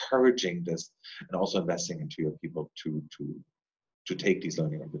encouraging this, and also investing into your people to take these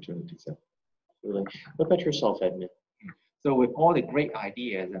learning opportunities. Yeah. Really. What about yourself, Edmund? So with all the great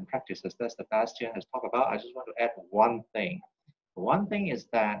ideas and practices that Sebastian has talked about, I just want to add one thing. One thing is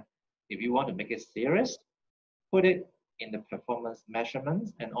that if you want to make it serious, put it in the performance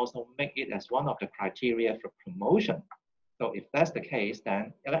measurements and also make it as one of the criteria for promotion. So if that's the case,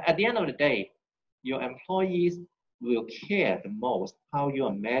 then at the end of the day, your employees will care the most how you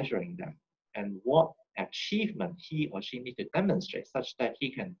are measuring them and what achievement he or she needs to demonstrate such that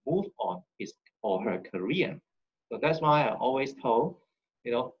he can move on his or her career. So that's why I always told,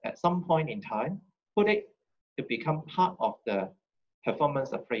 at some point in time, put it to become part of the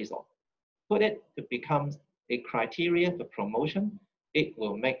performance appraisal. Put it to become a criteria for promotion. It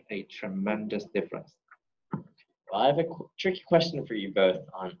will make a tremendous difference. Well, I have a tricky question for you both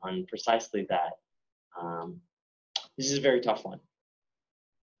on precisely that. This is a very tough one.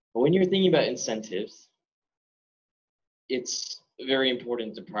 But when you're thinking about incentives, it's very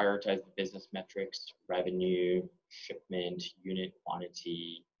important to prioritize the business metrics, revenue, shipment, unit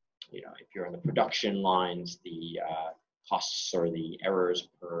quantity. If you're on the production lines, the costs or the errors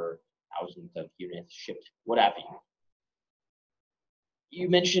per thousands of units shipped, what have you. You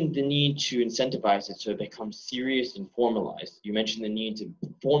mentioned the need to incentivize it so it becomes serious and formalized. You mentioned the need to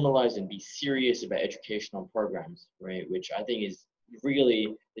formalize and be serious about educational programs, right? Which I think is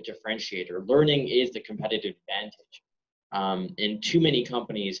really the differentiator. Learning is the competitive advantage. And too many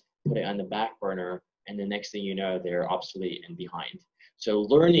companies put it on the back burner, and the next thing you know, they're obsolete and behind. So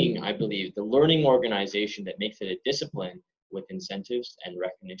learning, I believe, the learning organization that makes it a discipline with incentives and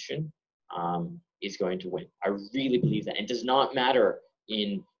recognition is going to win. I really believe that. It does not matter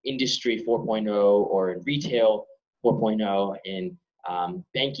in industry 4.0 or in retail 4.0, in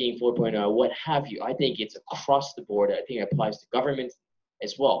banking 4.0, what have you. I think it's across the board. I think it applies to governments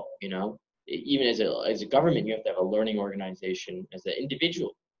as well. Even as a government, you have to have a learning organization. As an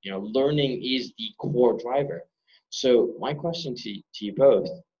individual, learning is the core driver. So my question to you both,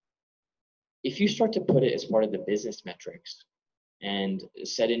 if you start to put it as part of the business metrics, and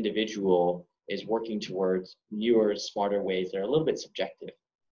said individual is working towards newer, smarter ways that are a little bit subjective,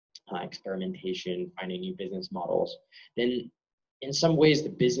 experimentation, finding new business models, then in some ways the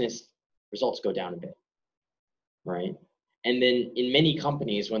business results go down a bit, right? And then in many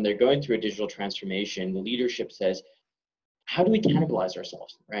companies, when they're going through a digital transformation, the leadership says, how do we cannibalize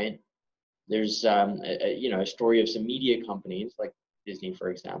ourselves, right? There's a story of some media companies like Disney, for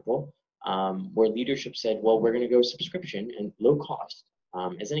example, where leadership said, well, we're going to go subscription and low cost,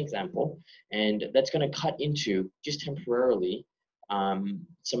 as an example, and that's going to cut into, just temporarily,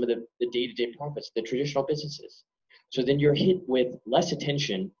 some of the day-to-day profits, the traditional businesses. So then you're hit with less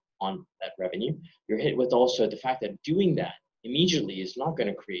attention on that revenue. You're hit with also the fact that doing that immediately is not going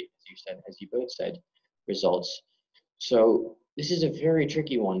to create, as you both said, results. So this is a very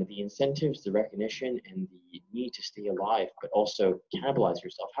tricky one, the incentives, the recognition, and the need to stay alive, but also cannibalize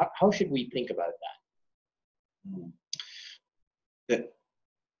yourself. How should we think about that?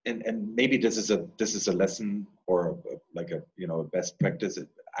 And maybe this is a lesson, or like a best practice.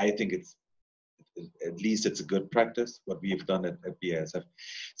 I think at least it's a good practice what we've done at BASF.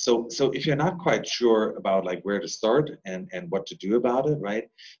 So if you're not quite sure about like where to start and what to do about it, right?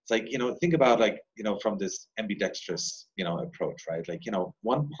 It's like, think about like, from this ambidextrous, approach, right? Like,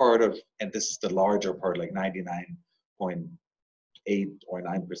 one part of, and this is the larger part, like 99.8 or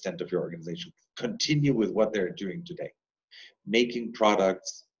 9% of your organization continue with what they're doing today, making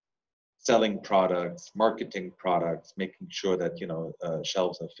products, selling products, marketing products, making sure that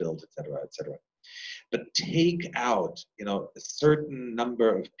shelves are filled, etc., etc. But take out a certain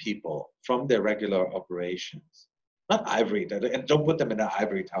number of people from their regular operations, not ivory, and don't put them in an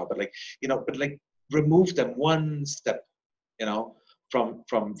ivory tower, but like remove them one step, from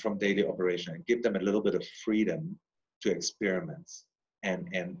daily operation, and give them a little bit of freedom to experiments and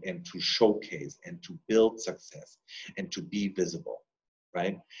to showcase and to build success and to be visible.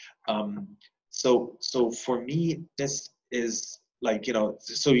 Right. So for me, this is like,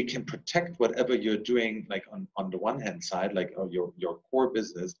 so you can protect whatever you're doing, like on the one hand side, like your core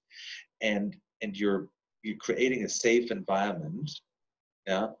business, and you're creating a safe environment,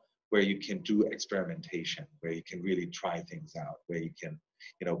 yeah, where you can do experimentation, where you can really try things out, where you can,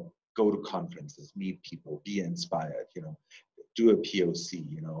 go to conferences, meet people, be inspired, do a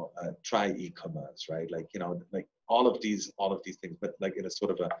POC, try e-commerce, right? Like, like all of these things, but like in a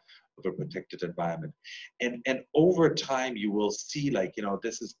sort of a protected environment. And over time, you will see like,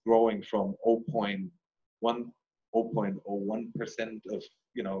 this is growing from 0.01% of,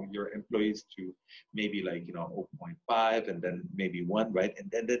 your employees to maybe like, 0.5 and then maybe 1, right? And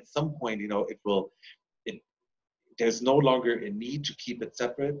then at some point, there's no longer a need to keep it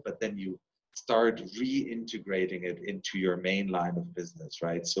separate, but then you start reintegrating it into your main line of business,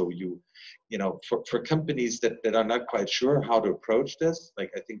 right? So for companies that are not quite sure how to approach this,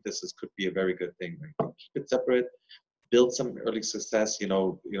 like I think could be a very good thing. Right? Keep it separate, build some early success,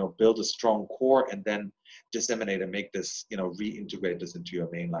 build a strong core, and then disseminate and make this, reintegrate this into your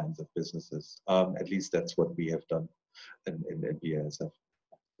main lines of businesses. At least that's what we have done in BASF.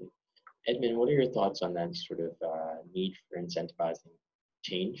 Edmund, what are your thoughts on that sort of need for incentivizing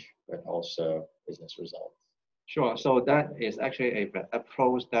change, but also business results? Sure. So that is actually an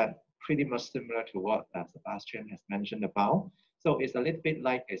approach that pretty much similar to what Sebastian has mentioned about. So it's a little bit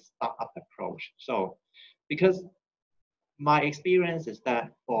like a startup approach. So because my experience is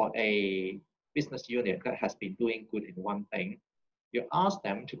that for a business unit that has been doing good in one thing, you ask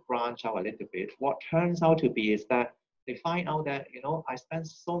them to branch out a little bit. What turns out to be is that they find out that, I spend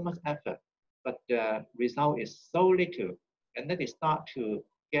so much effort, but the result is so little. And then they start to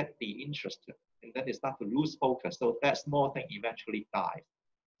get the interest, and then they start to lose focus. So that small thing eventually dies.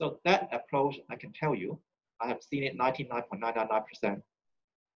 So that approach, I can tell you, I have seen it 99.999%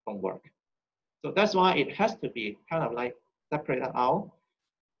 don't work. So that's why it has to be kind of like separated out.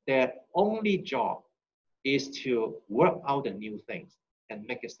 Their only job is to work out the new things and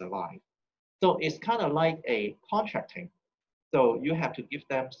make it survive. So it's kind of like a contracting. So you have to give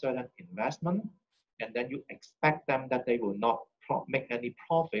them certain investment, and then you expect them that they will not make any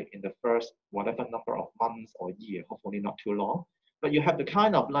profit in the first whatever number of months or year, hopefully not too long. But you have to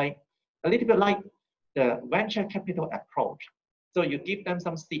kind of like, a little bit like the venture capital approach. So you give them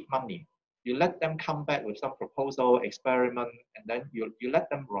some seed money, you let them come back with some proposal, experiment, and then you let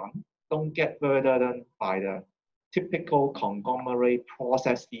them run. Don't get burdened by the typical conglomerate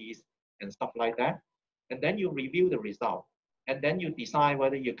processes and stuff like that. And then you review the result. And then you decide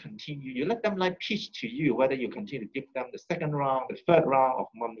whether you continue, you let them like pitch to you, whether you continue to give them the second round, the third round of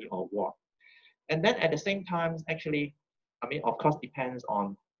money or what. And then at the same time, actually, of course, depends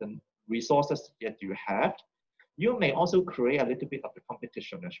on the resources that you have. You may also create a little bit of the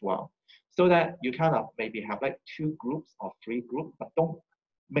competition as well. So that you kind of maybe have like 2 groups or 3 groups, but don't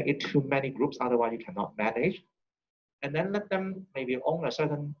make it too many groups, otherwise you cannot manage. And then let them maybe own a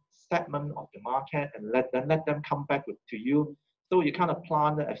certain segment of the market and let them come back to you. So you kind of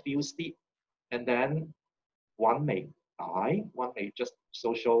plant a few seeds, and then one may die, one may just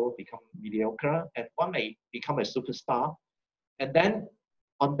social become mediocre, and one may become a superstar. And then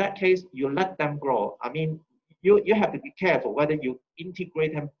on that case, you let them grow. You have to be careful whether you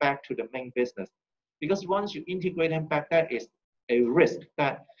integrate them back to the main business, because once you integrate them back, that is a risk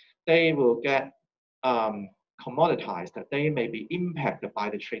that they will get commoditized, that they may be impacted by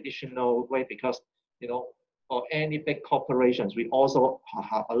the traditional way, because for any big corporations, we also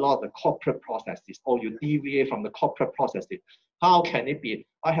have a lot of the corporate processes, or you deviate from the corporate processes. How can it be?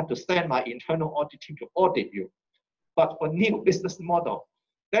 I have to send my internal audit team to audit you. But for new business model,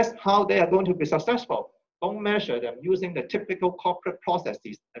 that's how they are going to be successful. Don't measure them using the typical corporate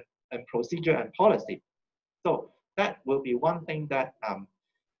processes and procedure and policy. So that will be one thing that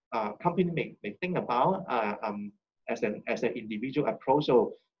company may think about as an individual approach.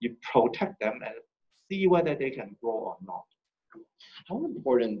 So you protect them and see whether they can grow or not. How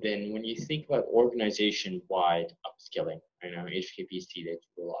important then, when you think about organization-wide upskilling, I know HKPC, they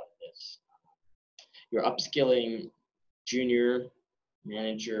do a lot of this. You're upskilling junior,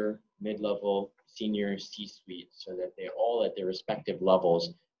 manager, mid-level, senior, C-suite, so that they all at their respective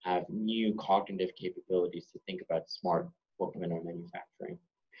levels have new cognitive capabilities to think about smart equipment or manufacturing.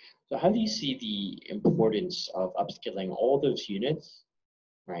 So how do you see the importance of upskilling all those units,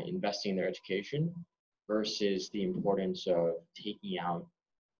 right, investing in their education, versus the importance of taking out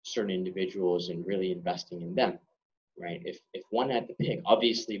certain individuals and really investing in them, right? If one had to pick,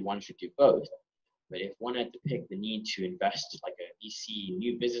 obviously one should do both, but if one had to pick the need to invest like a VC,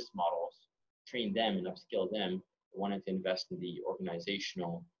 new business models, train them and upskill them, wanted to invest in the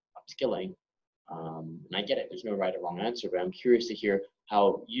organizational upskilling. And I get it, there's no right or wrong answer, but I'm curious to hear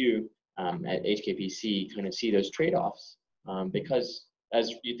how you at HKPC kind of see those trade-offs, because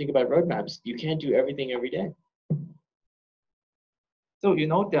as you think about roadmaps, you can't do everything every day. So,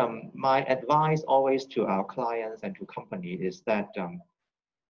 my advice always to our clients and to company is that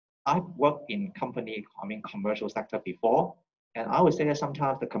I've worked in commercial sector before. And I would say that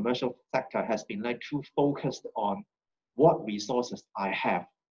sometimes the commercial sector has been like too focused on what resources I have.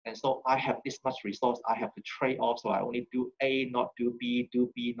 And so I have this much resource, I have to trade off. So I only do A, not do B,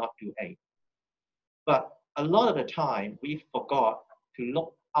 not do A. But a lot of the time, we forgot to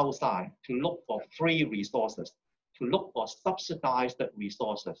look outside, to look for free resources, to look for subsidized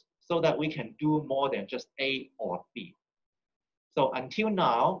resources so that we can do more than just A or B. So until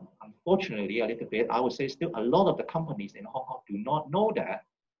now, unfortunately, a little bit, I would say still a lot of the companies in Hong Kong do not know that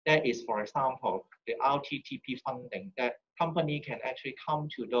there is, for example, the RTTP funding that company can actually come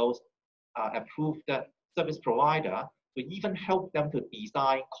to those approved service provider to even help them to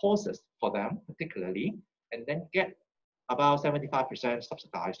design courses for them, particularly, and then get about 75%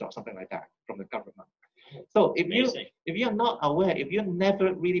 subsidized or something like that from the government. So if you're not aware, if you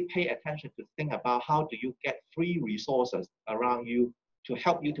never really pay attention to think about how do you get free resources around you to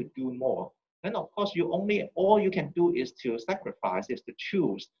help you to do more, then of course all you can do is to sacrifice, is to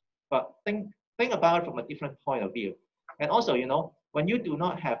choose. But think about it from a different point of view. And also, when you do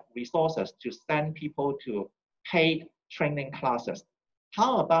not have resources to send people to paid training classes,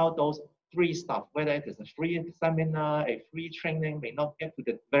 how about those free stuff, whether it is a free seminar, a free training, may not get to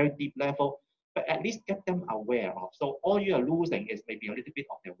the very deep level, but at least get them aware of. So all you are losing is maybe a little bit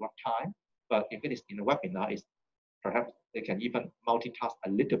of their work time, but if it is in a webinar, perhaps they can even multitask a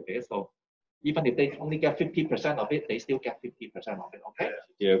little bit. So even if they only get 50% of it, they still get 50% of it, okay?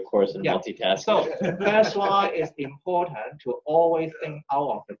 Yeah, of course, and multitask. So that's why it's important to always think out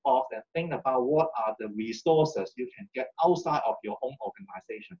of the box and think about what are the resources you can get outside of your own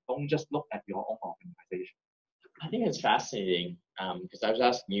organization. Don't just look at your own organization. I think it's fascinating because I was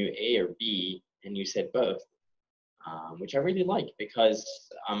asking you A or B, and you said both, which I really like because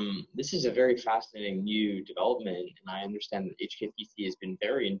this is a very fascinating new development, and I understand that HKPC has been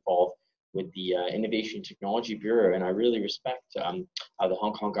very involved with the Innovation Technology Bureau, and I really respect how the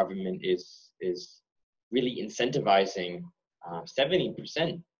Hong Kong government is really incentivizing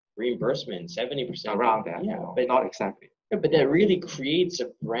 70% reimbursement, 70% around that, but not exactly. But that really creates a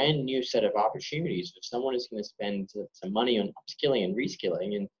brand new set of opportunities. If someone is going to spend some money on upskilling and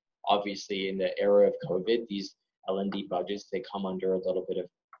reskilling, and obviously in the era of COVID, these L&D budgets, they come under a little bit of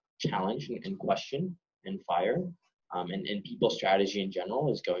challenge and question and fire. And people's strategy in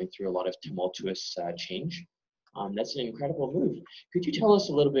general is going through a lot of tumultuous change. That's an incredible move. Could you tell us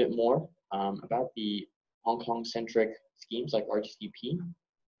a little bit more about the Hong Kong-centric schemes like RTTP?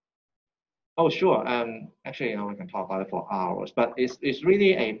 Oh, sure. Actually, we can talk about it for hours, but it's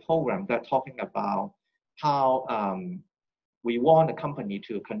really a program that's talking about how we want the company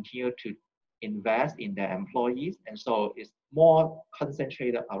to continue to invest in their employees, and so it's more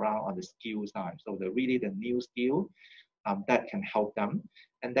concentrated around on the skill side. So really the new skill that can help them.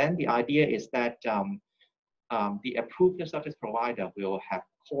 And then the idea is that the approved service provider will have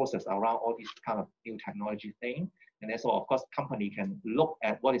courses around all these kind of new technology things. And then so of course, company can look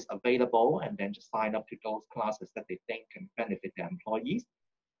at what is available and then just sign up to those classes that they think can benefit their employees.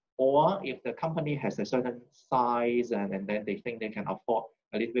 Or if the company has a certain size and then they think they can afford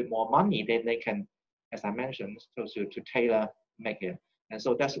a little bit more money, then they can, as I mentioned, to tailor make it. And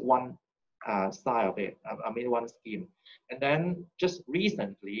so that's one side of it, one scheme. And then just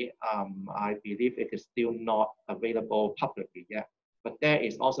recently, I believe it is still not available publicly yet, but there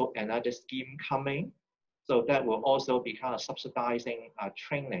is also another scheme coming. So that will also be kind of subsidizing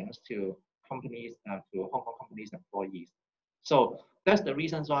trainings to companies, to Hong Kong companies' employees. So that's the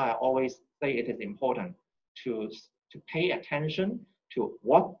reasons why I always say it is important to pay attention to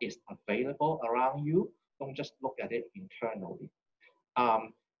what is available around you. Don't just look at it internally.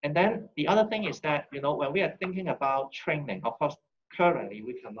 And then the other thing is that, when we are thinking about training, of course, currently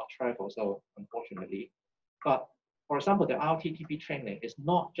we cannot travel, so unfortunately, but for example, the RTTP training is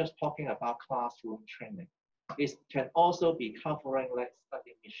not just talking about classroom training. It can also be covering like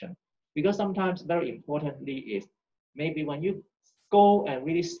study mission. Because sometimes very importantly is maybe when you go and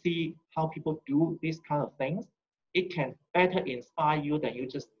really see how people do these kind of things, it can better inspire you than you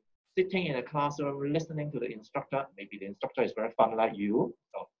just sitting in a classroom listening to the instructor. Maybe the instructor is very fun like you,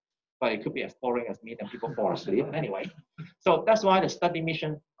 but it could be as boring as me and people fall asleep anyway. So that's why the study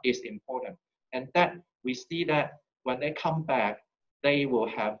mission is important. And that we see that when they come back, they will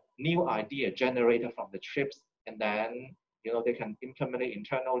have new idea generated from the trips, and then they can implement it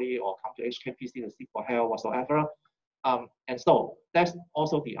internally or come to HKPC to seek for help whatsoever. And so that's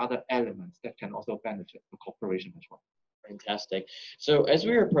also the other elements that can also benefit the corporation as well. Fantastic. So as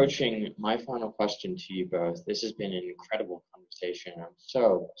we're approaching my final question to you both, this has been an incredible conversation. I'm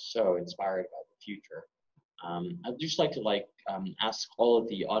so inspired about the future. I'd just like to ask all of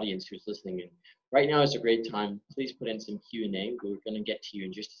the audience who's listening in, Right now is a great time. Please put in some Q&A. We're going to get to you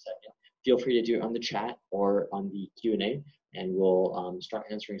in just a second. Feel free to do it on the chat or on the Q&A, and we'll start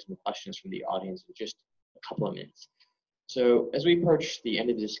answering some questions from the audience in just a couple of minutes. So as we approach the end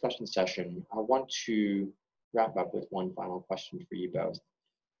of the discussion session, I want to wrap up with one final question for you both.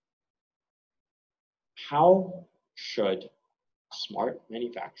 How should smart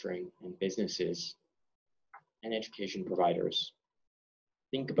manufacturing and businesses and education providers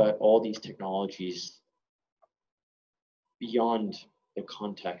think about all these technologies beyond the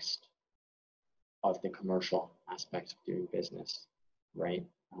context of the commercial aspects of doing business, right?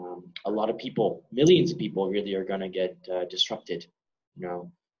 A lot of people, millions of people really are going to get disrupted. You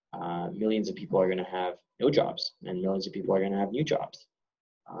know, millions of people are going to have no jobs, and millions of people are going to have new jobs.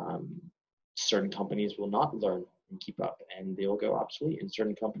 Certain companies will not learn and keep up, and they will go obsolete, and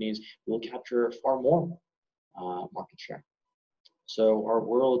certain companies will capture far more market share. So our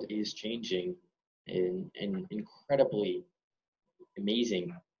world is changing in an incredibly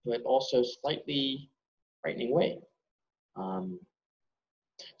amazing, but also slightly frightening way.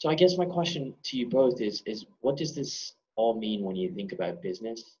 So I guess my question to you both is what does this all mean when you think about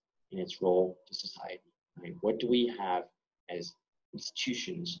business and its role to society? Right? What do we have as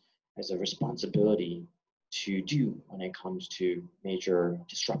institutions as a responsibility to do when it comes to major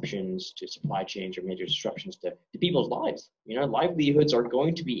disruptions to supply chains or major disruptions to people's lives? You know, livelihoods are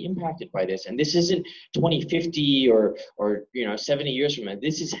going to be impacted by this, and this isn't 2050 or 70 years from now.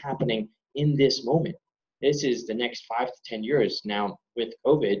 This is happening in this moment. This is the next 5 to 10 years. Now with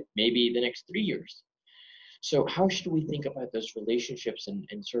COVID, maybe the next 3 years. So how should we think about those relationships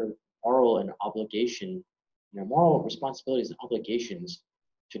and sort of moral and obligation, moral responsibilities and obligations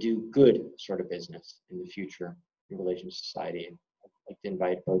to do good sort of business in the future in relation to society? And I'd like to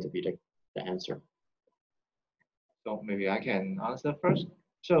invite both of you to answer. So maybe I can answer first.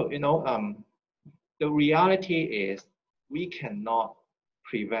 So, the reality is we cannot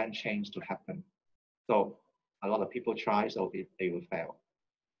prevent change to happen. So a lot of people try, so they will fail.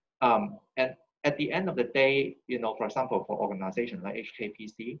 And at the end of the day, for example, for organizations like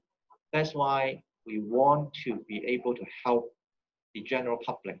HKPC, that's why we want to be able to help the general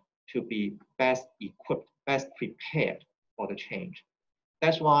public to be best equipped, best prepared for the change.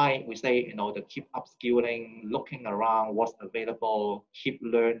 That's why we say, to keep upskilling, looking around what's available, keep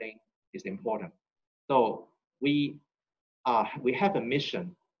learning is important. So we have a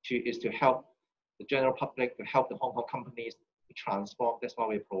mission is to help the general public, to help the Hong Kong companies to transform. That's why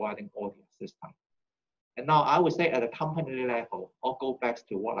we're providing all the assistance. And now I would say at a company level, I'll go back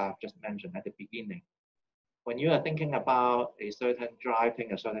to what I've just mentioned at the beginning. When you are thinking about a certain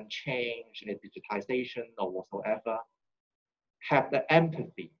driving, a certain change, a digitization or whatsoever, have the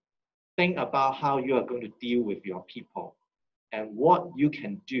empathy. Think about how you are going to deal with your people and what you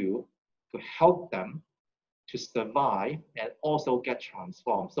can do to help them to survive and also get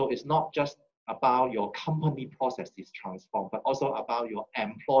transformed. So it's not just about your company processes transformed, but also about your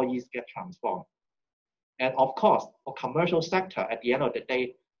employees get transformed. And of course, for commercial sector, at the end of the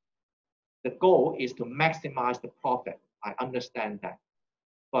day, the goal is to maximize the profit. I understand that.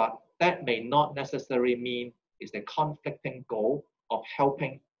 But that may not necessarily mean it's a conflicting goal of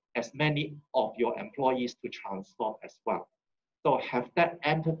helping as many of your employees to transform as well. So have that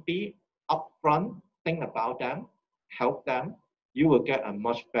empathy upfront, think about them, help them, you will get a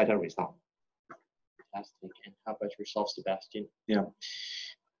much better result. Fantastic. And how about yourself, Sebastian? Yeah.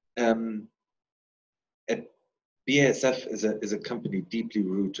 BASF is a company deeply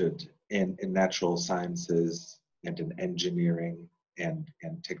rooted in natural sciences and in engineering and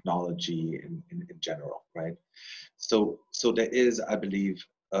technology in general, right? So there is, I believe,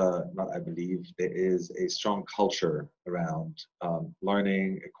 there is a strong culture around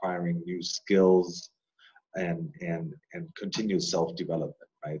learning, acquiring new skills, and continuous self-development,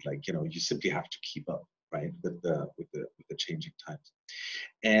 right? Like, you simply have to keep up, right, with the changing times.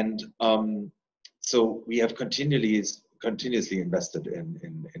 And so we have continuously invested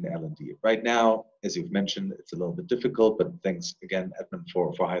in L&D. Right now, as you've mentioned, it's a little bit difficult, but thanks again, Edmund,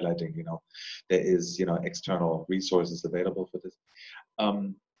 for highlighting, there is, external resources available for this.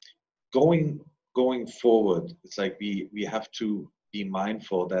 Going forward, it's like we have to be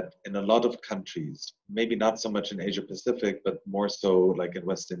mindful that in a lot of countries, maybe not so much in Asia Pacific, but more so like in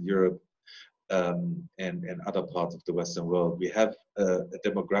Western Europe, and other parts of the Western world, we have a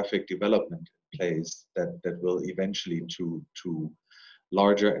demographic development in place that will eventually to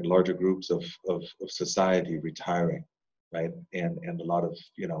larger and larger groups of society retiring, right? And a lot of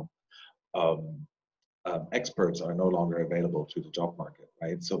experts are no longer available to the job market,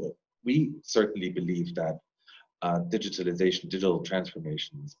 right? So we certainly believe that digitalization, digital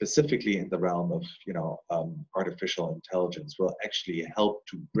transformation, specifically in the realm of artificial intelligence, will actually help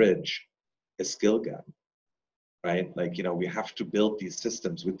to bridge a skill gap, right? Like, we have to build these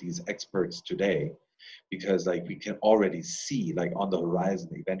systems with these experts today, because like we can already see, like, on the horizon,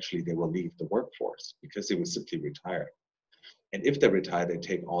 eventually they will leave the workforce because they will simply retire. And if they retire, they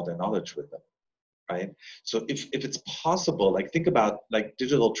take all their knowledge with them, right? So if it's possible, like, think about like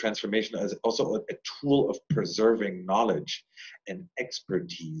digital transformation as also a tool of preserving knowledge and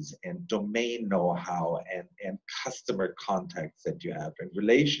expertise and domain know-how and customer contacts that you have and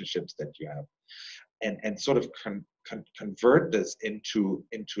relationships that you have, and sort of convert this into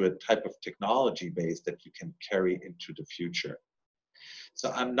a type of technology base that you can carry into the future.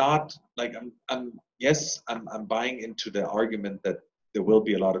 So I'm not like I'm buying into the argument that there will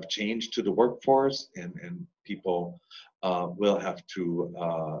be a lot of change to the workforce, and people will have to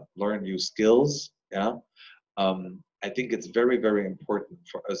learn new skills. Yeah. I think it's very, very important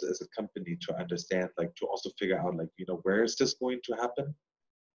for us as a company to understand, like, to also figure out, like, where is this going to happen?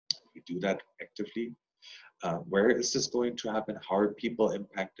 We do that actively. Where is this going to happen? How are people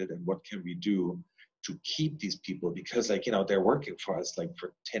impacted, and what can we do to keep these people? Because, like, they're working for us like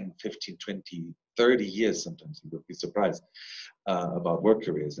for 10, 15, 20, 30 years. Sometimes you would be surprised about work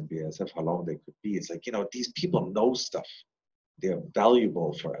careers in BASF, how long they could be. It's like, these people know stuff. They're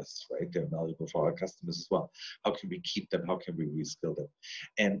valuable for us, right? They're valuable for our customers as well. How can we keep them? How can we reskill them?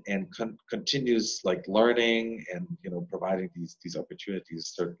 And continuous, like, learning and providing these opportunities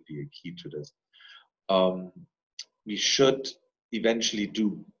is certainly a key to this. We should eventually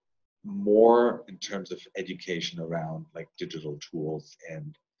do more in terms of education around, like, digital tools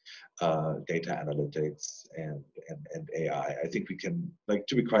and data analytics and AI. I think we can, like,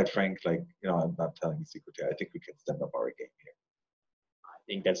 to be quite frank, like, I'm not telling a secret here, I think we can step up our game here.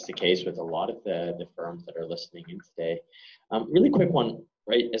 I think that's the case with a lot of the firms that are listening in today. Really quick one,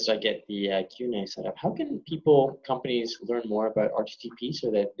 right, as I get the Q&A set up. How can companies learn more about RTTP so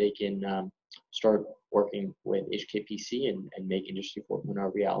that they can start working with HKPC and make Industry 4.0 a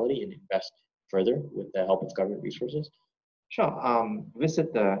reality and invest further with the help of government resources? Sure.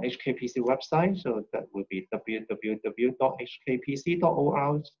 Visit the HKPC website. So that would be www.hkpc.org.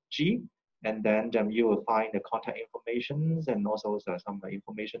 And then you will find the contact information and also some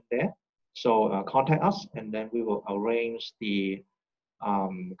information there. So contact us, and then we will arrange the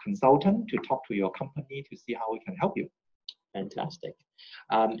consultant to talk to your company to see how we can help you. Fantastic.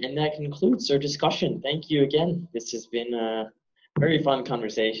 And that concludes our discussion. Thank you again. This has been a very fun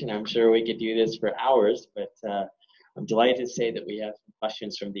conversation. I'm sure we could do this for hours, but I'm delighted to say that we have some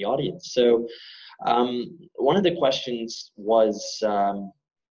questions from the audience. So one of the questions was,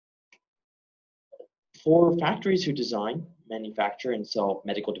 for factories who design, manufacture, and sell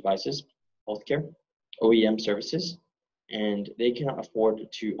medical devices, healthcare, OEM services, and they cannot afford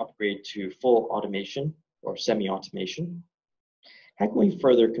to upgrade to full automation or semi-automation, how can we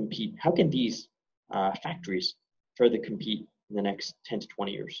further compete? How can these factories further compete in the next 10 to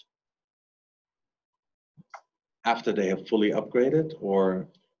 20 years? After they have fully upgraded, or?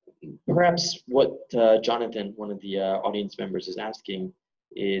 Perhaps what Jonathan, one of the audience members, is asking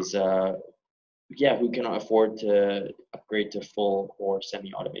is, who cannot afford to upgrade to full or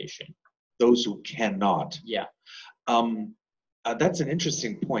semi-automation? Those who cannot. Yeah. That's an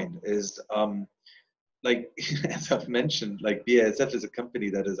interesting point. Is like, as I've mentioned, like, BASF is a company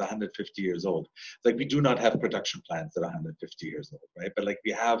that is 150 years old. Like, we do not have production plants that are 150 years old, right? But like,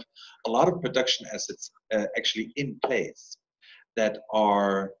 we have a lot of production assets actually in place that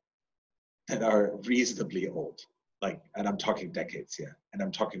are reasonably old. Like, and I'm talking decades here, and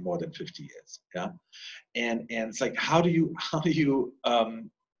I'm talking more than 50 years. Yeah, and it's like, how do you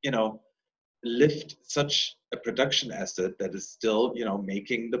lift such a production asset that is still,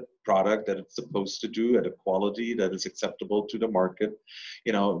 making the product that it's supposed to do at a quality that is acceptable to the market,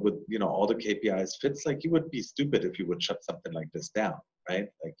 with, all the KPIs fits. Like, you would be stupid if you would shut something like this down, right?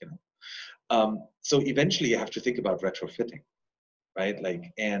 Like, so eventually you have to think about retrofitting, right?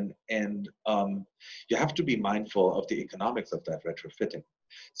 Like, and you have to be mindful of the economics of that retrofitting.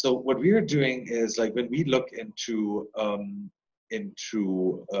 So what we are doing is, like, when we look into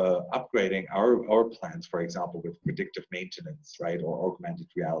upgrading our plans, for example, with predictive maintenance, right, or augmented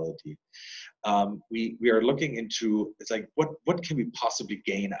reality, we are looking into, it's like, what can we possibly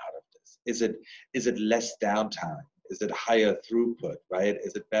gain out of this? Is it less downtime? Is it higher throughput, right?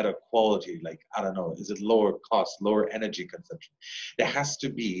 Is it better quality? Like, I don't know. Is it lower cost, lower energy consumption? There has to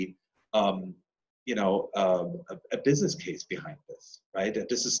be, a business case behind this, right?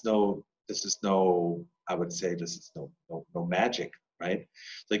 This is no, I would say, this is no magic, right?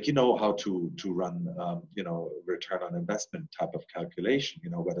 Like, you know how to run, you know, return on investment type of calculation,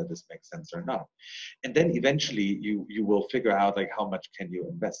 you know, whether this makes sense or not. And then eventually you will figure out like how much can you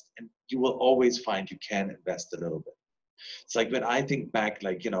invest, and you will always find you can invest a little bit. It's like when I think back,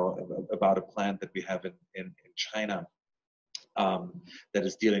 like, you know, about a plant that we have in China, that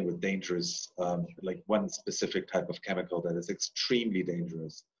is dealing with dangerous, like one specific type of chemical that is extremely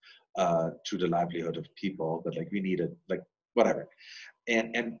dangerous to the livelihood of people, but like we need it, like whatever.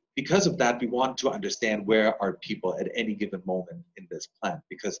 And because of that, we want to understand where are people at any given moment in this plant,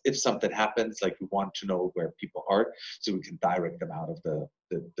 because if something happens, like we want to know where people are so we can direct them out of the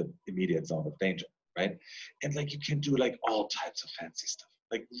immediate zone of danger, right? And like you can do like all types of fancy stuff,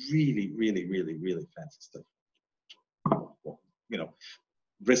 like really, really, really, really fancy stuff. You know,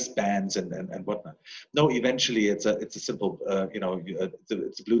 wristbands and whatnot. No, eventually it's a simple, you know,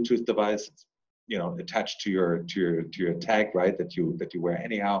 it's a Bluetooth device. It's, you know, attached to your tag, right? That you wear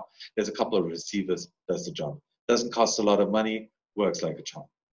anyhow. There's a couple of receivers, does the job. Doesn't cost a lot of money, works like a charm,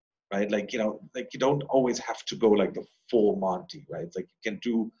 right? Like, you know, like you don't always have to go like the full Monty, right? It's like you can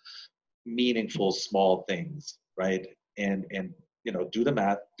do meaningful small things, right? And you know, do the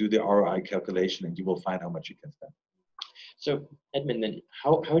math, do the ROI calculation, and you will find how much you can spend. So Edmund, then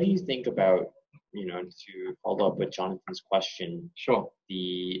how do you think about, you know, to follow up with Jonathan's question, Sure.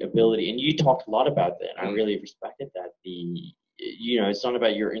 the ability, and you talked a lot about that, and I really respected that. You know, it's not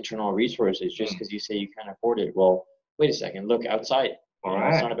about your internal resources just because you say you can't afford it. Well, wait a second, look outside. All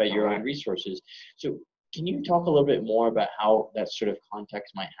right. It's not about your own resources. So can you talk a little bit more about how that sort of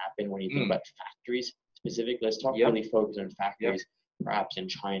context might happen when you think about factories specifically? Let's talk really focus on factories, perhaps in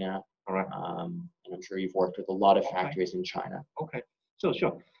China. All right. And I'm sure you've worked with a lot of factories in China. Okay. So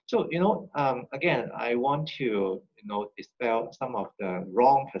sure. So, you know, again, I want to, you know, dispel some of the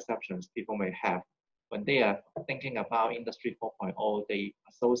wrong perceptions people may have when they are thinking about Industry 4.0. They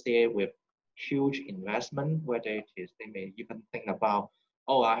associate with huge investment, whether it is, they may even think about,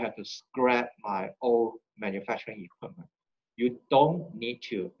 oh, I have to scrap my old manufacturing equipment. You don't need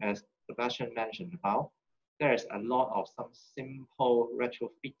to, as Sebastian mentioned about, there's a lot of some simple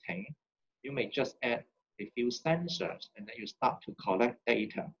retrofitting. You may just add a few sensors and then you start to collect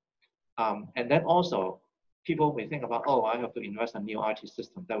data. And then also, people may think about, oh, I have to invest in a new IT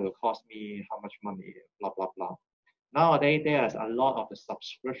system that will cost me how much money, blah, blah, blah. Nowadays, there's a lot of the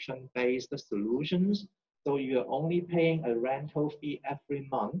subscription-based solutions. So you're only paying a rental fee every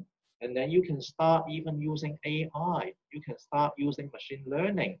month. And then you can start even using AI. You can start using machine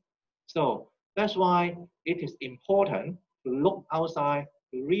learning. So that's why it is important to look outside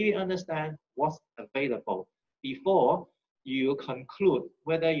to really understand what's available before you conclude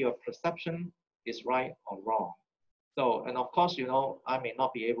whether your perception is right or wrong. So, and of course, you know, I may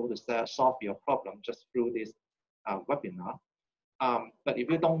not be able to solve your problem just through this webinar. But if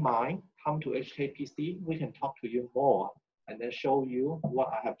you don't mind, come to HKPC, we can talk to you more and then show you what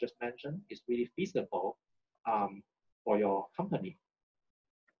I have just mentioned is really feasible for your company.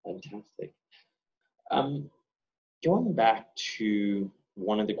 Fantastic. Going back to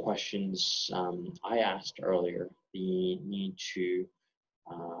one of the questions I asked earlier, the need to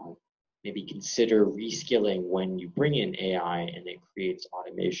maybe consider reskilling when you bring in AI and it creates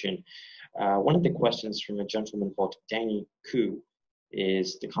automation. One of the questions from a gentleman called Danny Koo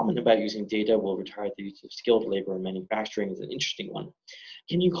is the comment about using data will retire the use of skilled labor in manufacturing is an interesting one.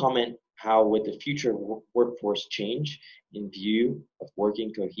 Can you comment how would the future workforce change in view of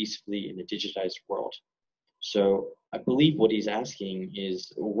working cohesively in a digitized world? So I believe what he's asking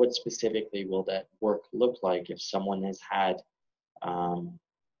is what specifically will that work look like if someone has had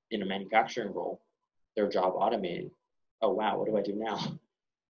in a manufacturing role, their job automated. Oh, wow, what do I do now?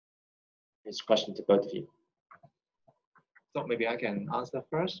 It's a question to both of you. So maybe I can answer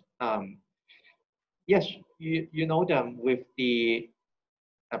first. Yes, you know them with the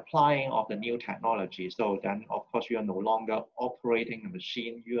applying of the new technology. So then, of course, you are no longer operating a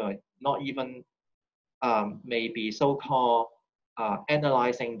machine. You are not even maybe so-called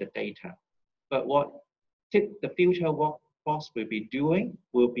analyzing the data. But what the future workforce will be doing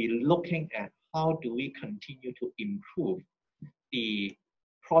will be looking at how do we continue to improve the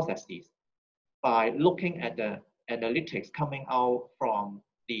processes by looking at the analytics coming out from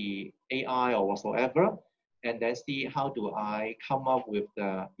the AI or whatsoever, and then see how do I come up with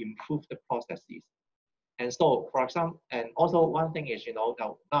the improve the processes. And so, for example, and also one thing is, you know,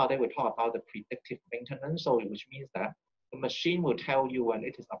 nowadays we talk about the predictive maintenance, so which means that the machine will tell you when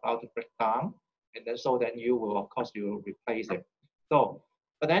it is about to break down, and then so then you will, of course, you will replace it. So,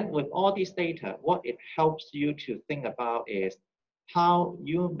 but then with all this data, what it helps you to think about is how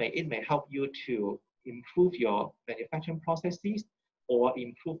it may help you to improve your manufacturing processes, or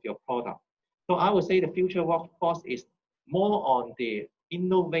improve your product. So I would say the future workforce is more on the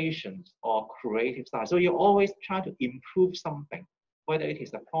innovations or creative side. So you always try to improve something, whether it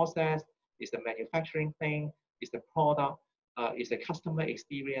is a process, it's a manufacturing thing, it's the product, it's a customer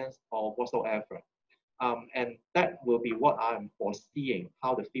experience or whatsoever. And that will be what I'm foreseeing,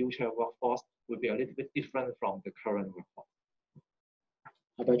 how the future workforce will be a little bit different from the current workforce.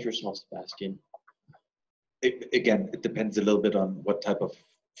 How about yourself, Sebastian? Again, it depends a little bit on what type of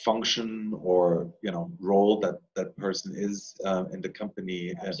function or role that person is in the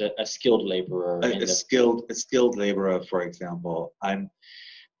company. A skilled laborer. A skilled laborer, for example. I'm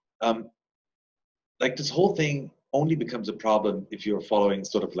like, this whole thing only becomes a problem if you're following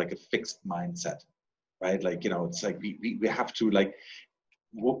sort of like a fixed mindset, right? Like, it's like we have to, like,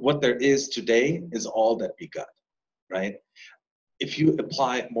 what there is today is all that we got, right? If you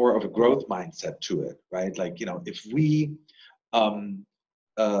apply more of a growth mindset to it, right? Like, if we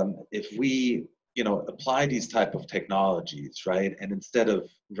apply these type of technologies, right? And instead of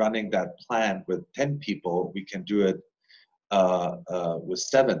running that plant with 10 people, we can do it with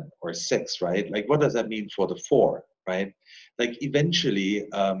 7 or 6, right? Like, what does that mean for the 4, right? Like, eventually,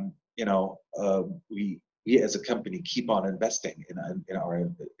 we as a company keep on investing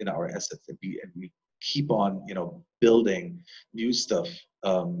in our assets, and we keep on building new stuff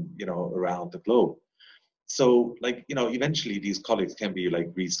around the globe. So, like, eventually these colleagues can be like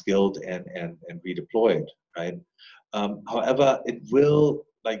reskilled and redeployed, right? However, it will,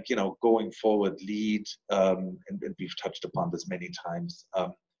 like, going forward, lead, and we've touched upon this many times,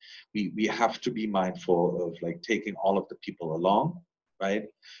 we have to be mindful of, like, taking all of the people along, right?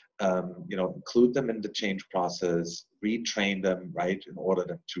 Include them in the change process, retrain them, right, in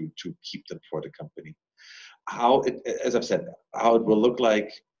order to keep them for the company. As I've said, how it will look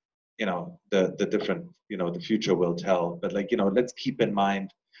like, the different, the future will tell. But, like, let's keep in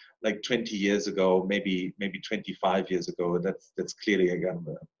mind, like, 20 years ago, maybe 25 years ago, that's clearly, again,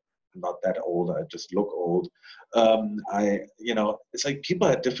 I'm not that old, I just look old. It's like people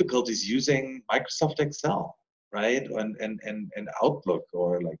had difficulties using Microsoft Excel, right? And Outlook,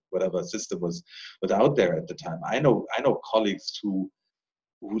 or like whatever system was out there at the time. I know colleagues who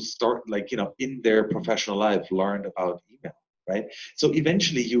start, like, in their professional life, learned about email, right? So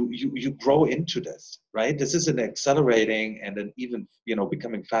eventually you grow into this, right? This is an accelerating and an even,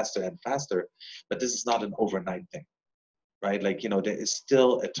 becoming faster and faster, but this is not an overnight thing, right? Like, there is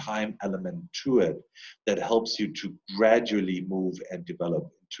still a time element to it that helps you to gradually move and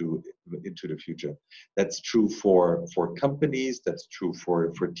develop into the future. That's true for companies, that's true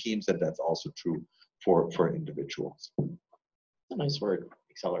for teams, and that's also true for individuals. That's a nice word,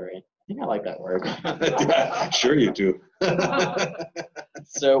 accelerate. I think I like that word. Yeah, sure you do.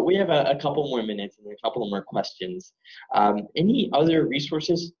 So we have a couple more minutes and a couple more questions. Any other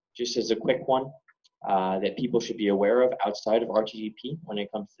resources, just as a quick one, that people should be aware of outside of RTGP when it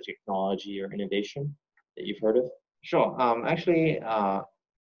comes to technology or innovation that you've heard of? Sure. Actually,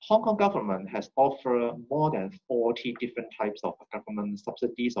 Hong Kong government has offered more than 40 different types of government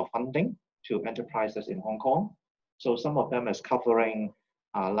subsidies or funding to enterprises in Hong Kong. So some of them is covering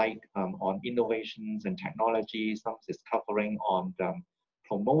on innovations and technology. Some is covering on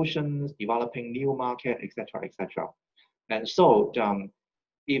promotions, developing new market, etc., etc. And so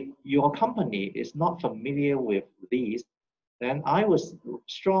if your company is not familiar with these, then I would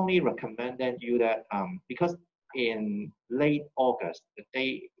strongly recommend you that because in late August, the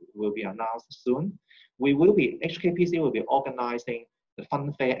date will be announced soon, HKPC will be organizing the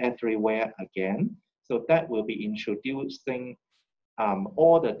fun fair everywhere again. So that will be introducing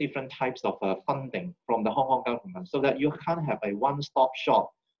all the different types of funding from the Hong Kong government, so that you can have a one-stop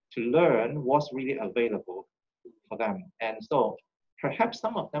shop to learn what's really available for them. And so perhaps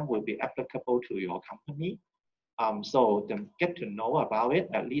some of them will be applicable to your company. So then get to know about it.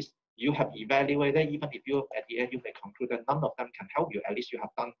 At least you have evaluated, even if you at the end you may conclude that none of them can help you, at least you have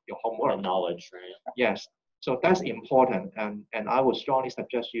done your homework. The knowledge, right? Yes. So that's important. And I would strongly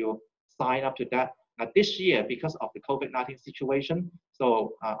suggest you sign up to that. This year, because of the COVID-19 situation,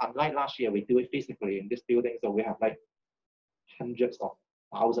 so unlike last year, we do it physically in this building. So we have like hundreds of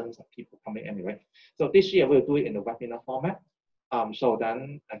thousands of people coming anyway. So this year we'll do it in the webinar format. So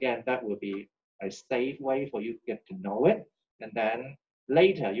then again, that will be a safe way for you to get to know it. And then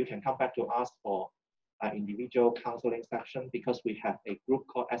later you can come back to us for an individual counseling session, because we have a group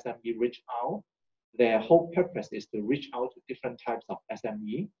called SME Reach Out. Their whole purpose is to reach out to different types of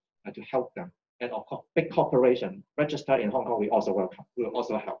SME to help them. And of course, big corporation registered in Hong Kong, we also welcome. We will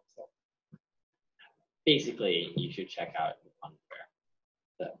also help. So basically, you should check out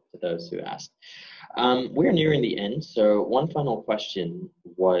the those who asked. We're nearing the end, so one final question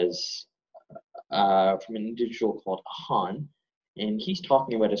was from an individual called Han, and he's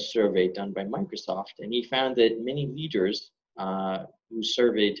talking about a survey done by Microsoft, and he found that many leaders who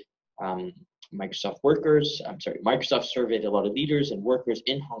surveyed Microsoft surveyed a lot of leaders and workers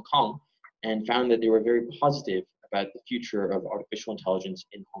in Hong Kong and found that they were very positive about the future of artificial intelligence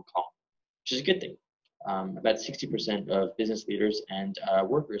in Hong Kong, which is a good thing. About 60% of business leaders and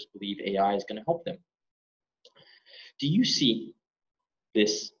workers believe AI is going to help them. Do you see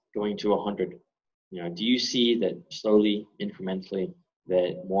this going to 100? Do you see that slowly, incrementally,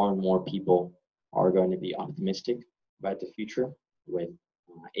 that more and more people are going to be optimistic about the future with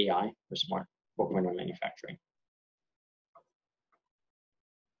AI or smart 4.0 manufacturing?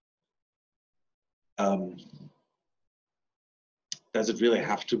 Does it really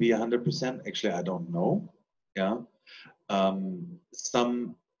have to be 100%? Actually, I don't know. Yeah.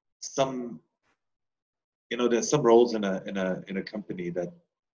 Some there's some roles in a company that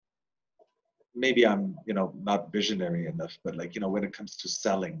maybe I'm not visionary enough, but when it comes to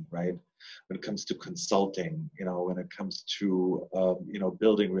selling, right? When it comes to consulting, when it comes to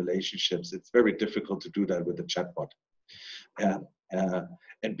building relationships, it's very difficult to do that with a chatbot. Yeah.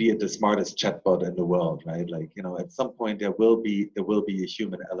 And be it the smartest chatbot in the world, right? At some point there will be a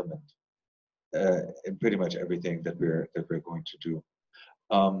human element in pretty much everything that we're going to do.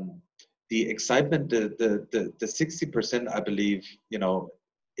 The excitement, the 60%, I believe,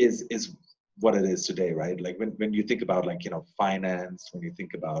 is what it is today, right? When you think about finance, when you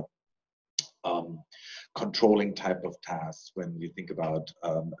think about controlling type of tasks, when you think about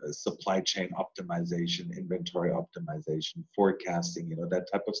supply chain optimization, inventory optimization, forecasting, that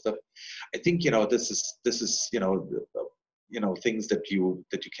type of stuff. I think this is things that you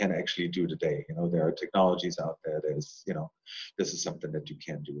can actually do today. There are technologies out there. There's this is something that you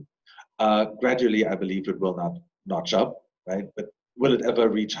can do. Gradually, I believe it will not notch up, right? But will it ever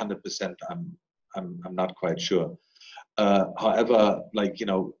reach 100%? I'm not quite sure. However,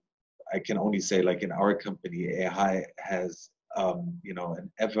 I can only say, in our company, AI has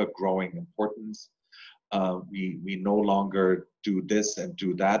an ever-growing importance. We no longer do this and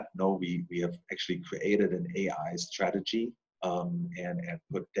do that. No, we have actually created an AI strategy and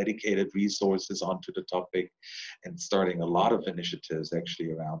put dedicated resources onto the topic, and starting a lot of initiatives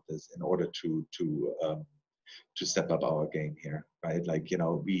actually around this in order to step up our game here, right?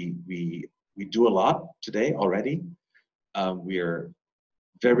 We do a lot today already. We are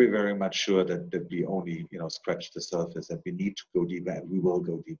very, very much sure that we only scratch the surface, and we need to go deeper, and we will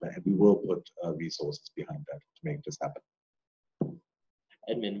go deeper, and we will put resources behind that to make this happen.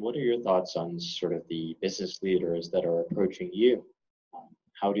 Edmund, what are your thoughts on sort of the business leaders that are approaching you?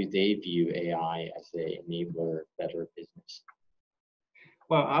 How do they view AI as an enabler of better business?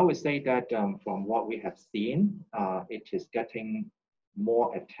 Well, I would say that from what we have seen, it is getting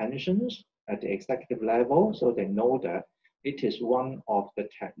more attention at the executive level, so they know that it is one of the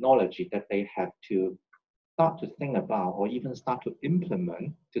technology that they have to start to think about or even start to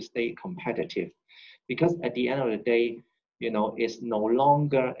implement to stay competitive. Because at the end of the day, it's no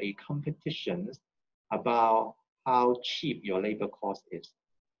longer a competition about how cheap your labor cost is.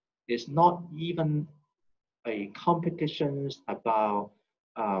 It's not even a competition about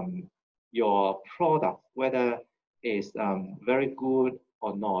your product, whether it's very good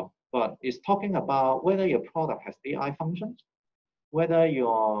or not. But it's talking about whether your product has AI functions, whether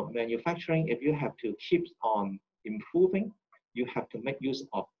your manufacturing, if you have to keep on improving, you have to make use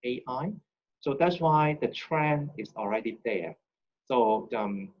of AI. So that's why the trend is already there. So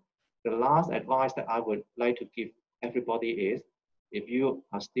the last advice that I would like to give everybody is, if you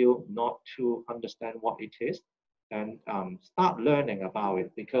are still not to understand what it is, then start learning about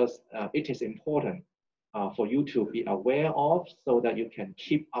it, because it is important for you to be aware of, so that you can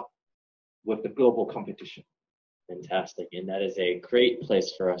keep up with the global competition. Fantastic, and that is a great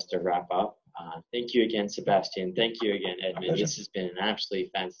place for us to wrap up. Thank you again, Sebastian. Thank you again, Edmund. This has been an absolutely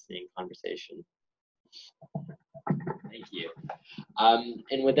fascinating conversation. Thank you.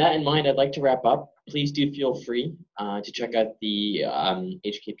 And with that in mind, I'd like to wrap up. Please do feel free to check out the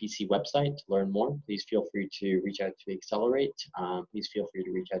HKPC website to learn more. Please feel free to reach out to Accelerate. Please feel free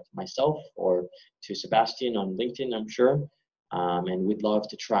to reach out to myself or to Sebastian on LinkedIn, I'm sure. And we'd love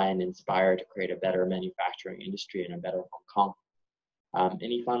to try and inspire to create a better manufacturing industry and a better Hong Kong.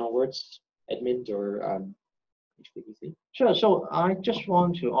 Any final words, Edmund or HKPC? Sure. So I just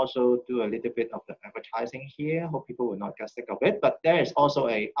want to also do a little bit of the advertising here. Hope people will not get sick of it. But there is also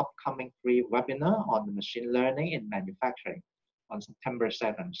an upcoming free webinar on the machine learning in manufacturing. on September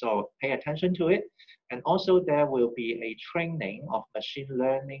 7th. So pay attention to it. And also there will be a training of machine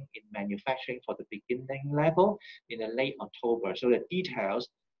learning in manufacturing for the beginning level in the late October. So the details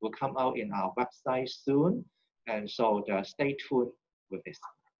will come out in our website soon. And so stay tuned with this.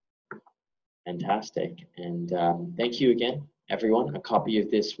 Fantastic. And thank you again, everyone. A copy of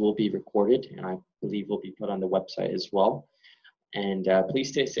this will be recorded and I believe will be put on the website as well. And please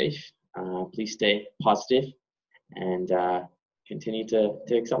stay safe, please stay positive, and continue to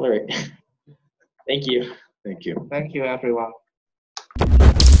accelerate. Thank you. Thank you. Thank you, everyone.